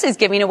contest is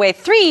giving away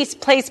 3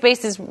 play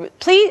space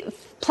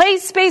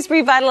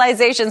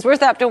revitalizations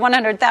worth up to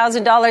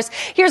 $100,000.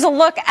 Here's a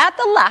look at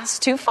the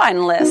last 2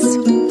 finalists.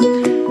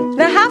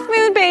 The Half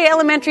Moon Bay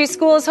Elementary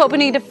School is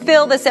hoping to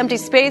fill this empty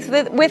space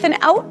with an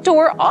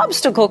outdoor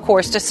obstacle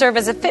course to serve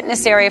as a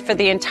fitness area for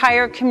the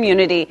entire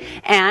community.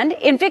 And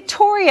in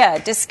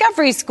Victoria,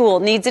 Discovery School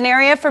needs an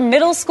area for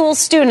middle school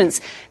students.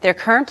 Their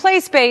current play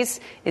space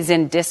is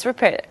in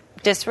disrepair.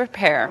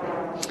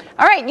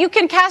 All right, you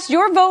can cast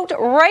your vote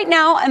right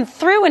now and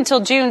through until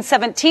June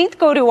 17th.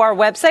 Go to our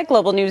website,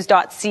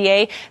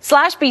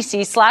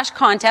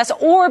 globalnews.ca/BC/contest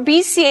or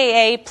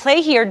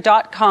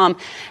BCAAplayhere.com,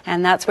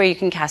 and that's where you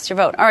can cast your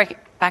vote. All right,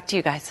 back to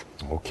you guys.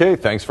 Okay,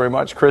 thanks very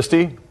much,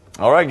 Christy.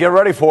 All right, get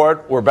ready for it.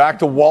 We're back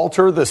to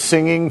Walter, the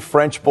singing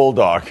French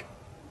bulldog.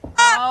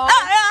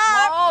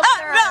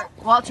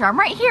 Walter, I'm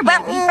right here,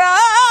 baby.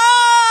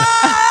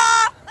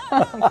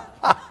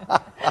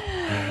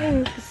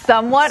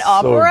 Somewhat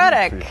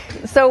operatic.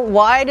 So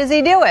why does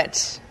he do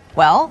it?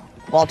 Well,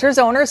 Walter's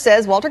owner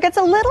says Walter gets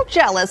a little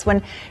jealous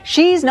when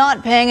she's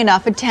not paying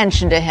enough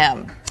attention to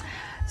him.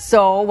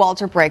 So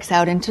Walter breaks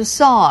out into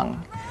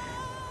song.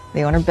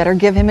 The owner better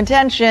give him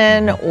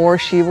attention or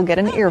she will get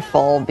an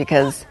earful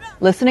because,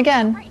 listen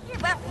again,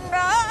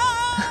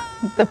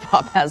 the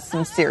pup has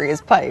some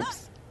serious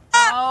pipes.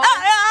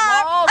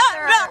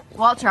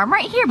 Walter, I'm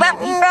right here,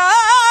 baby.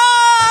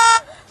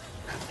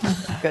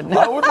 Goodness.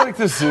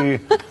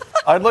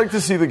 I'd like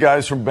to see the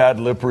guys from Bad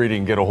Lip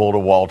Reading get a hold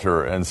of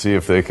Walter and see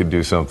if they could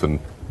do something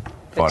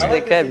funny.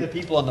 They could. The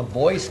people on The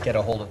Voice get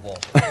a hold of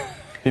Walter.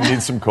 He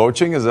needs some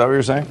coaching, is that what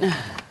you're saying?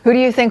 Who do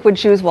you think would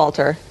choose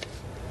Walter?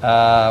 Wait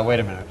a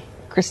minute.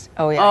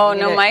 Oh, yeah. Oh,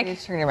 no, Mike. You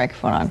turn your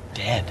microphone on.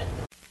 Dead.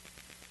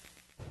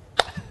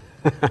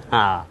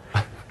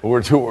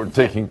 We're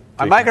taking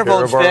My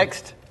microphone's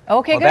fixed.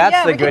 Okay, well, good. That's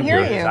yeah, the we good can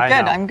hear news. you. Good.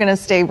 I know. I'm going to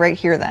stay right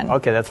here then.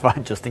 Okay, that's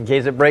fine. Just in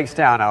case it breaks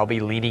down, I'll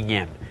be leaning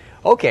in.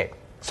 Okay,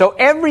 so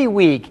every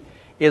week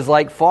is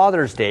like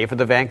Father's Day for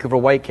the Vancouver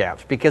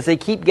Whitecaps because they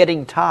keep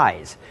getting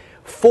ties.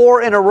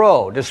 4 in a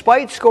row.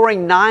 Despite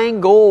scoring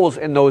 9 goals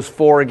in those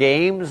 4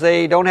 games,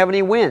 they don't have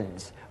any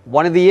wins.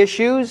 One of the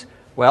issues,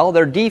 well,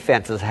 their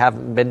defenses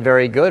haven't been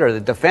very good, or the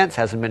defense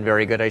hasn't been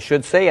very good, I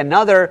should say.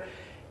 Another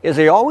is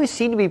they always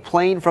seem to be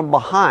playing from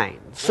behind.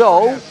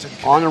 So,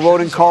 on the road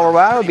in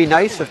Colorado, it would be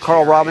nice if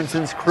Carl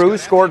Robinson's crew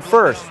scored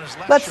first.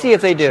 Let's see if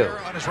they do.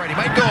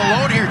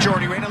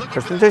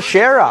 Kristen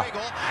Teixeira.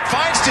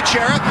 Finds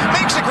Teixeira,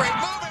 makes a great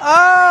move.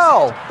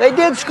 Oh, they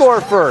did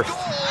score first.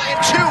 In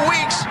 2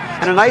 weeks.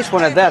 And a nice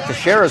one at that.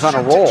 Teixeira's on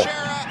a roll.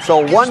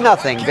 So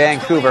 1-0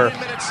 Vancouver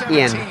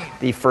in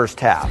the first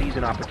half.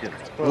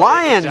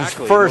 Lions'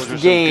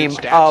 first game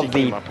of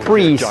the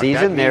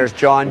preseason. There's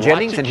John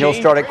Jennings, and he'll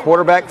start at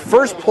quarterback.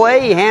 First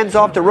play, he hands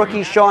off to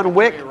rookie Sean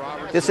Wick.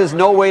 This is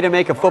no way to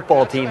make a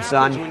football team,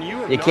 son.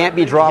 You can't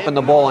be dropping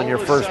the ball on your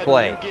first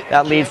play.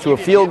 That leads to a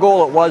field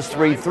goal. It was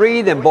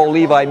 3-3. Then Bo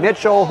Levi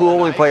Mitchell, who will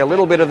only play a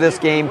little bit of this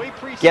game,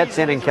 gets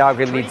in, and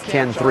Calgary leads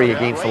 10-3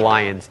 against the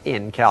Lions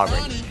in Calgary.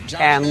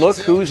 And look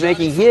who's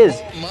making his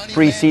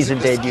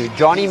preseason debut,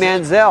 Johnny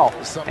Manziel.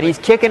 And he's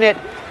kicking it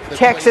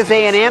Texas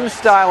A&M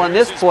style in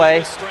this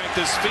play.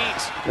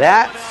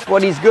 That's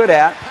what he's good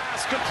at,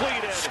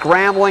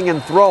 scrambling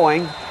and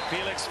throwing.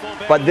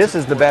 But this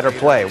is the better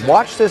play.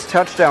 Watch this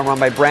touchdown run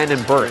by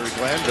Brandon Burks.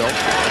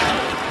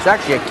 It's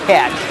actually a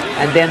catch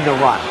and then the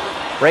run.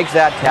 Breaks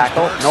that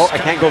tackle. No, I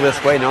can't go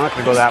this way. No, I'm not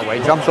going to go that way.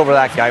 Jumps over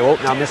that guy. Oh,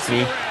 now missed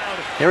me.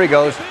 Here he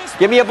goes.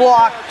 Give me a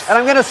block, and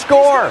I'm going to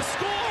score.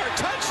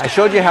 I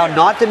showed you how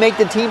not to make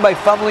the team by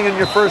fumbling on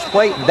your first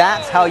play.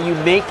 That's how you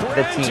make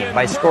the team,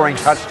 by scoring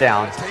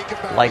touchdowns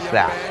like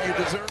that.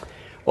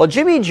 Well,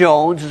 Jimmy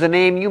Jones is a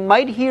name you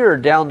might hear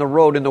down the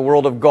road in the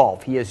world of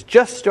golf. He is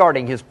just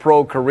starting his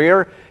pro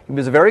career. He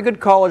was a very good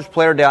college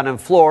player down in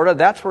Florida.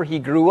 That's where he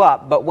grew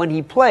up. But when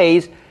he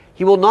plays,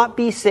 he will not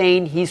be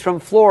saying he's from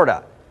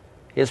Florida.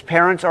 His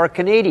parents are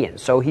Canadian,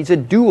 so he's a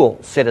dual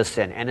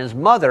citizen, and his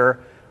mother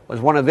was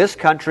one of this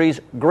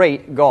country's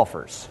great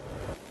golfers.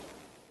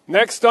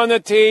 Next on the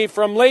tee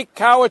from Lake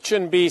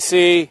Cowichan,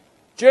 BC,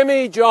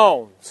 Jimmy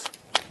Jones.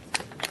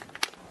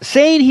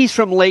 Saying he's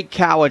from Lake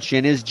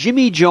Cowichan is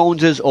Jimmy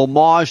Jones's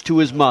homage to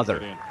his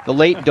mother, the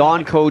late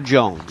Donco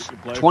Jones,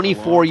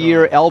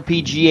 24-year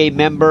LPGA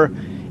member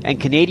and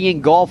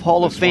Canadian Golf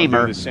Hall of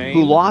Famer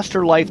who lost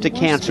her life to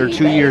cancer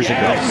 2 years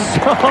ago.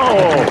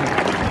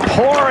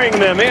 Pouring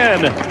them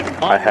in.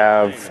 I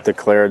have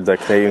declared the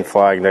Canadian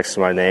flag next to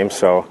my name,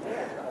 so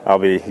I'll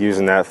be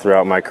using that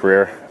throughout my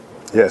career.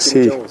 Yes,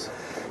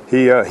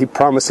 he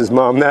promised his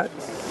mom that.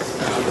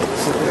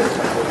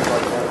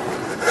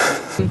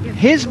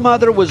 His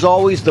mother was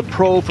always the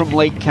pro from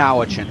Lake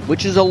Cowichan,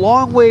 which is a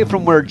long way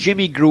from where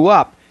Jimmy grew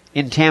up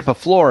in Tampa,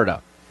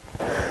 Florida.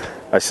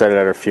 I said it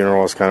at her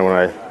funeral. Is kind of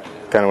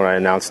when I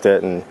announced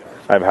it, and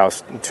I have a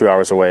house 2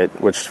 hours away,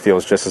 which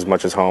feels just as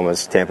much as home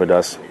as Tampa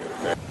does.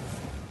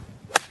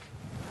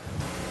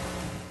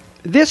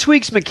 This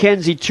week's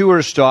Mackenzie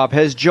Tour stop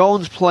has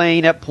Jones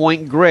playing at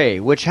Point Grey,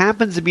 which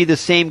happens to be the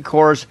same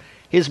course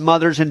his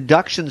mother's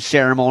induction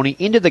ceremony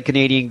into the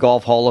Canadian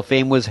Golf Hall of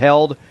Fame was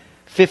held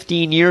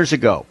 15 years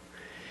ago.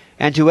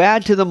 And to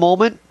add to the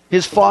moment,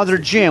 his father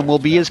Jim will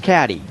be his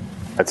caddy.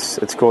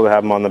 It's cool to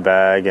have him on the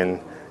bag,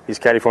 and he's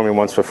caddied for me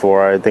once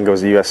before. I think it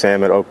was the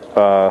USAM at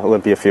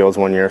Olympia Fields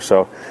one year.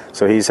 So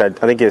he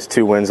has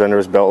 2 wins under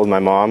his belt with my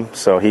mom.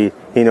 So he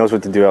knows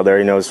what to do out there.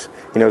 He knows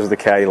what the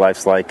caddy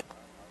life's like.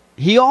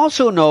 He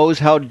also knows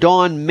how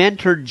Don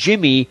mentored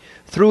Jimmy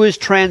through his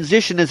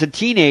transition as a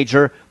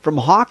teenager from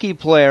hockey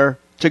player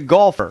to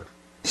golfer.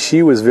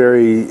 She was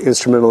very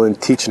instrumental in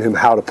teaching him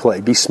how to play,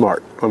 be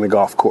smart on the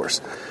golf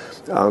course.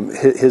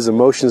 His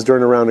emotions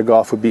during a round of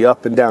golf would be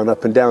up and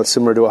down,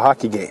 similar to a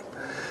hockey game.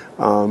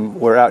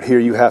 Where out here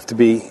you have to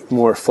be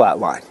more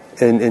flatline.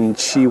 And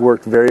she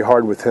worked very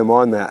hard with him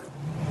on that.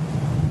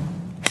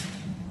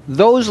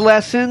 Those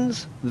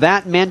lessons,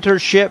 that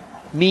mentorship,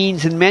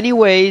 means in many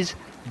ways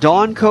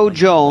Donco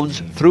Jones,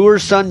 through her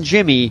son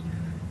Jimmy,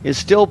 is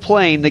still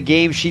playing the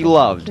game she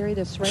loved.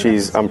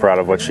 I'm proud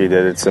of what she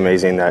did. It's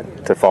amazing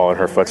that to follow in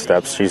her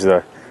footsteps. She's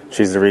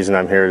the reason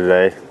I'm here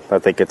today. I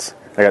think I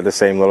got the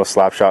same little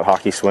slap shot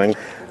hockey swing.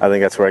 I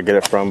think that's where I get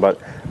it from. But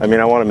I mean,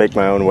 I want to make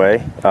my own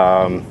way.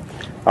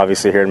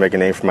 Obviously here to make a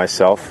name for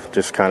myself.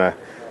 Just kind of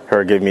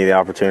her giving me the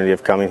opportunity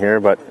of coming here.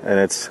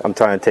 I'm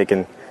trying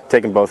to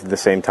taking both at the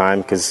same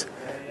time because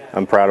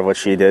I'm proud of what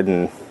she did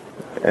and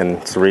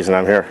it's the reason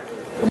I'm here.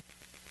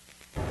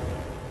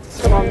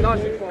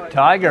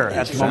 Tiger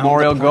at the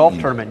Memorial Golf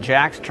Tournament,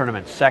 Jack's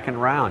Tournament, second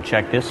round.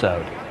 Check this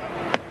out.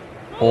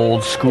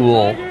 Old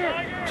school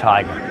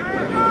Tiger.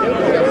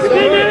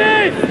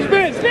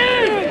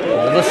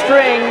 Pull the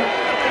string.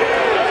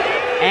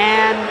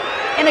 And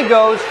in it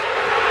goes.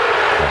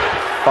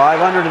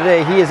 5 under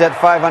today. He is at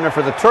 5 under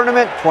for the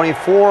tournament.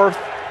 24th.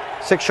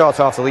 6 shots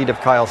off the lead of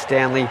Kyle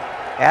Stanley.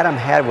 Adam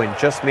Hadwin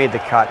just made the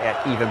cut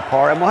at even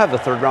par. And we'll have the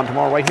third round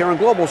tomorrow right here on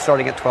Global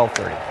starting at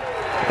 12:30.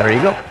 There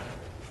you go.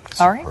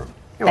 All right.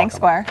 Thanks,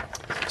 Squire.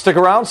 Stick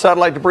around.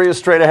 Satellite debris is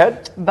straight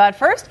ahead. But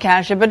first,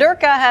 Kasia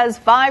Badurka has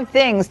 5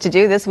 things to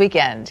do this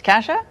weekend.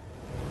 Kasia?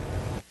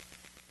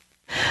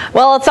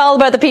 Well, it's all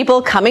about the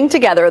people coming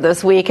together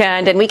this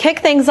weekend, and we kick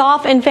things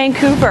off in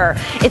Vancouver.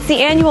 It's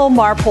the annual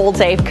Marpole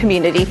Day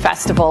Community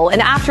Festival,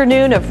 an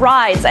afternoon of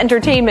rides,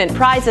 entertainment,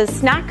 prizes,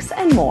 snacks,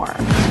 and more.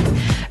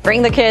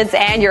 Bring the kids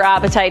and your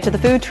appetite to the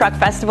Food Truck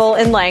Festival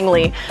in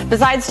Langley.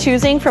 Besides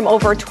choosing from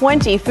over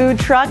 20 food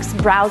trucks,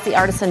 browse the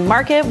artisan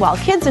market while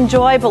kids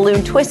enjoy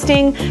balloon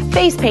twisting,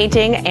 face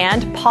painting,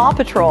 and Paw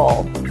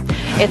Patrol.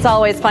 It's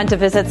always fun to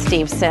visit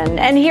Steveston,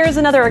 and here's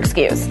another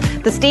excuse.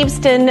 The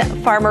Steveston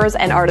Farmers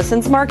and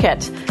Artisans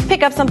Market.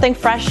 Pick up something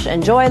fresh,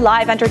 enjoy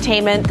live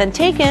entertainment, then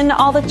take in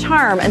all the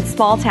charm and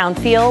small town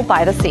feel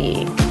by the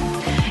sea.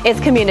 It's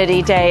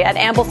Community Day at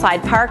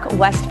Ambleside Park,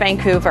 West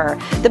Vancouver.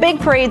 The big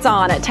parade's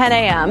on at 10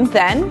 a.m.,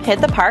 then hit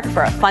the park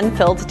for a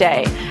fun-filled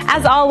day.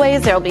 As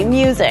always, there'll be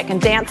music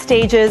and dance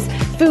stages,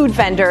 food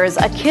vendors,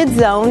 a kids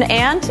zone,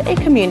 and a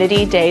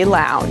Community Day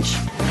lounge.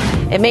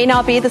 It may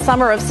not be the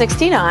summer of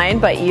 '69,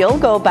 but you'll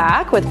go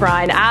back with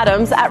Brian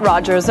Adams at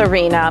Rogers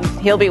Arena.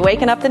 He'll be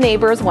waking up the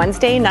neighbors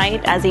Wednesday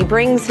night as he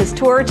brings his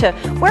tour to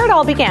where it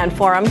all began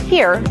for him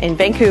here in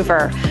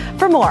Vancouver.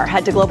 For more,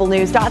 head to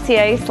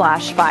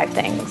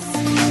globalnews.ca/5things.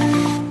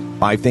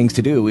 5 Things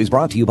to Do is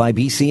brought to you by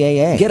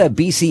BCAA. Get a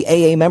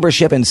BCAA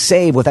membership and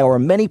save with our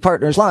many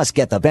partners. Plus,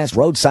 get the best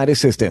roadside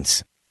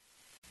assistance.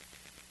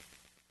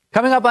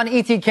 Coming up on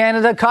ET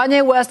Canada,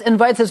 Kanye West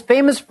invites his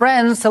famous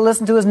friends to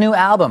listen to his new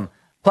album.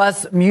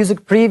 Plus,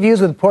 music previews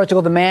with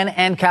Portugal the Man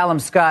and Callum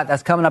Scott.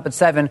 That's coming up at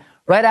 7,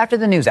 right after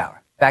the news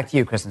hour. Back to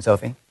you, Chris and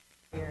Sophie.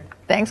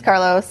 Thanks,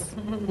 Carlos.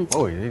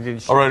 Oh,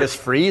 did she just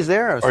freeze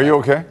there? Are you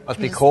okay? Must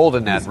be cold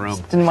in that room.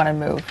 Didn't want to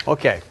move.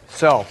 Okay,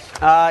 so,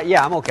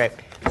 yeah, I'm okay.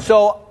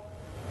 So,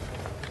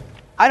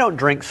 I don't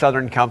drink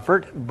Southern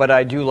Comfort, but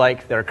I do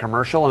like their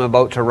commercial I'm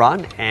about to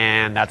run,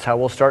 and that's how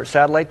we'll start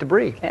Satellite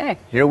Debris. Okay.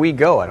 Here we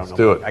go. I don't know.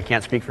 Do it. I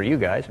can't speak for you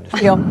guys. I'm just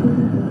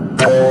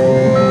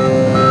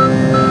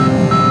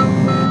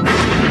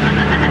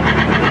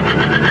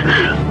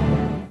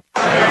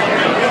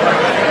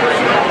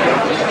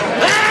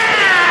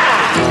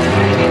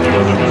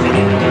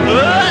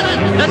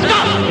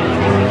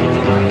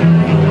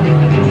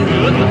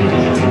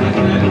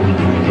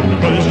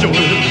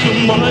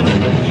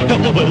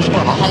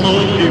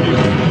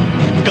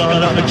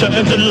Got our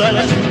chance at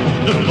last,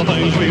 do the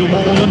things we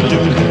wanna do.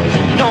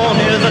 Don't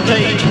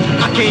hesitate,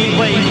 I can't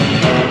wait.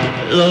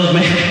 Love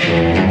me.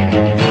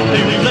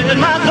 You let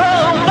my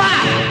soul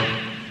fire.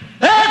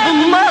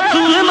 Every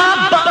muscle in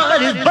my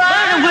body's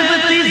burning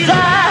with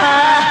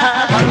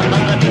desire.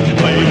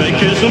 Baby,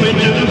 kiss me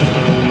too.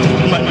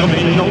 Make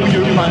me know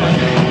you're mine.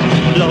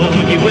 Love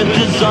me with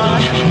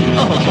desire.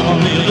 Oh,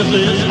 honey, this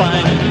is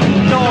fine.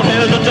 Don't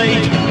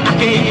hesitate, I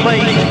can't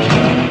wait.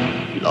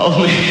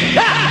 Love me.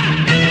 Ah!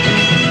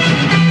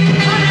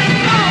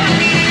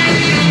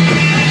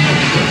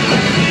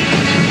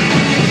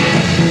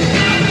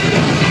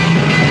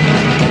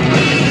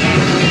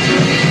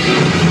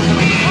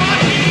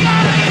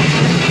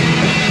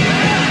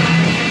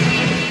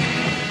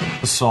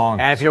 Song.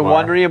 And if you're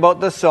wondering about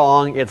the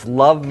song, it's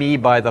Love Me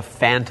by The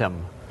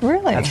Phantom.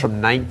 Really? That's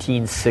from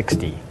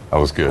 1960. That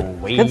was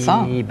good. Way Good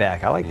song.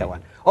 back. I like that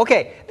one.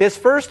 Okay, this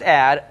first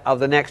ad of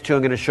the next two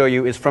I'm going to show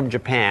you is from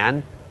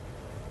Japan.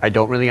 I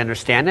don't really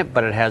understand it,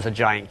 but it has a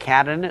giant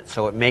cat in it,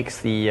 so it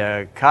makes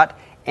the cut.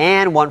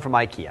 And one from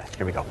IKEA.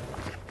 Here we go.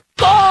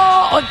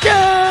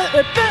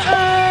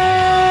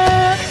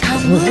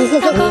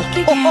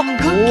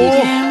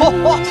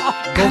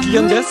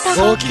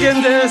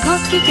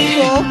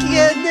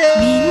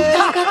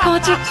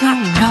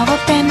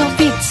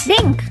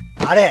 Link.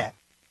 あれ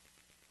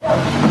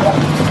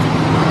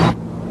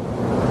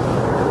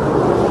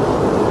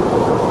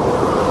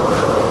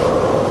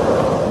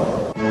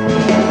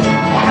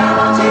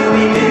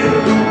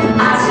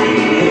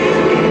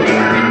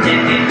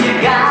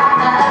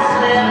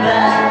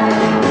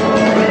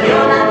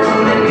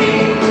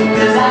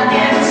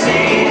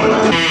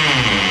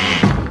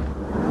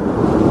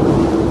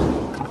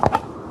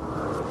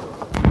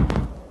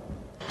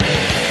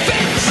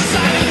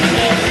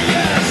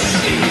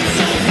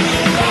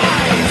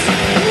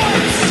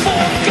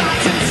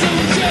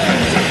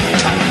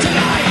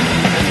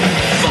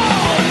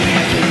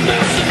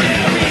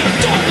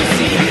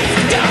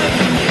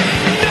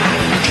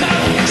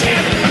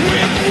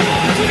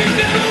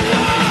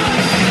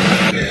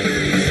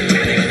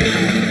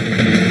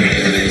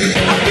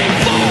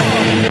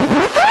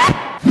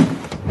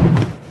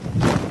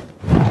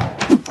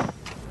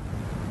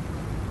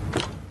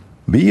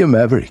Be a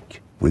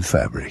maverick with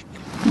fabric.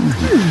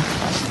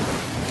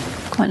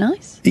 Quite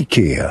nice.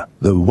 IKEA,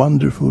 the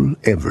wonderful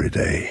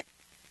everyday.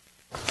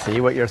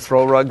 See what your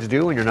throw rugs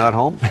do when you're not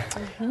home?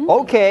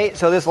 Okay,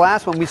 so this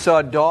last one, we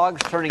saw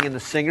dogs turning into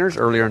singers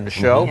earlier in the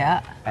show.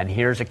 Yeah. And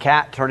here's a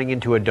cat turning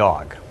into a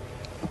dog.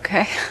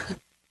 Okay.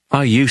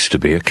 I used to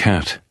be a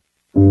cat.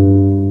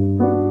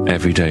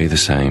 Every day the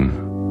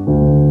same.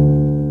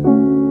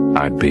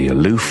 I'd be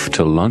aloof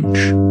till lunch,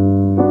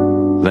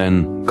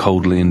 then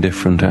coldly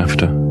indifferent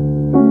after.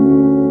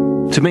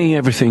 To me,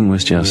 everything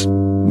was just,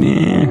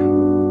 yeah.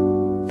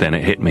 Then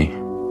it hit me.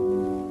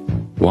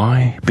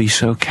 Why be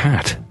so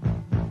cat?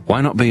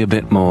 Why not be a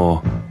bit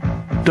more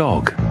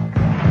dog?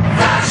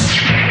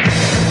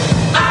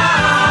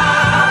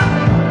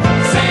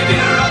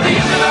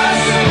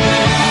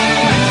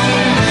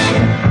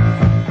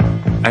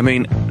 I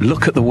mean,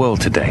 look at the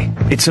world today.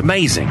 It's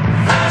amazing.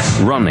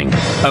 Running,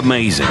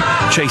 amazing.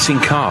 Chasing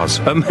cars,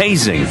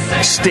 amazing.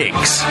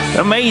 Sticks,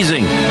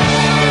 amazing.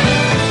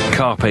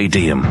 Carpe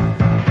diem.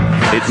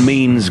 It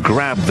means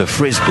grab the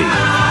frisbee.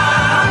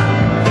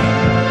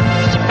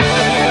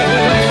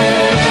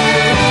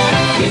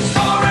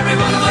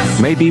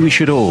 Maybe we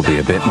should all be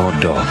a bit more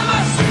dog.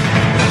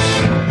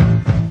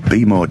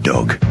 Be More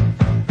Dog.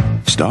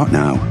 Start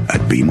now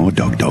at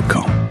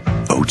BeMoreDog.com.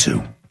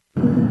 O2.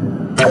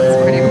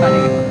 That's pretty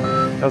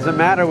funny. Doesn't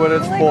matter what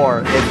it's for.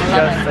 It's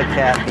just a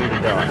cat being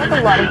a dog. I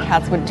think a lot of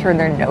cats would turn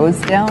their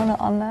nose down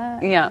on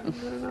that. Yeah.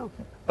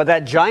 But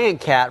that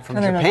giant cat from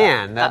No, no, no,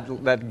 Japan,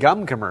 that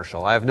gum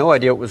commercial, I have no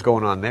idea what was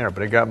going on there,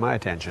 but it got my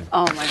attention.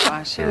 Oh my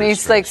gosh. And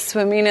he's like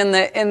swimming in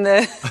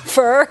the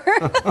fur.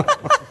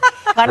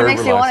 Kind of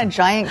makes you want a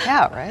giant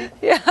cat, right?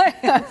 Yeah,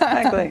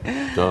 exactly.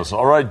 Does.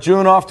 All right,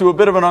 June off to a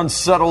bit of an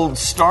unsettled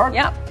start.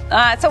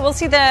 Yep. So we'll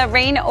see the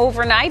rain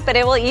overnight, but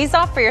it will ease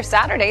off for your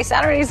Saturday.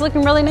 Saturday's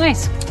looking really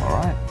nice. All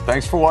right.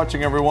 Thanks for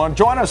watching, everyone.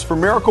 Join us for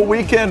Miracle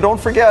Weekend. Don't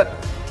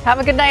forget. Have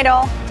a good night,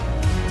 all.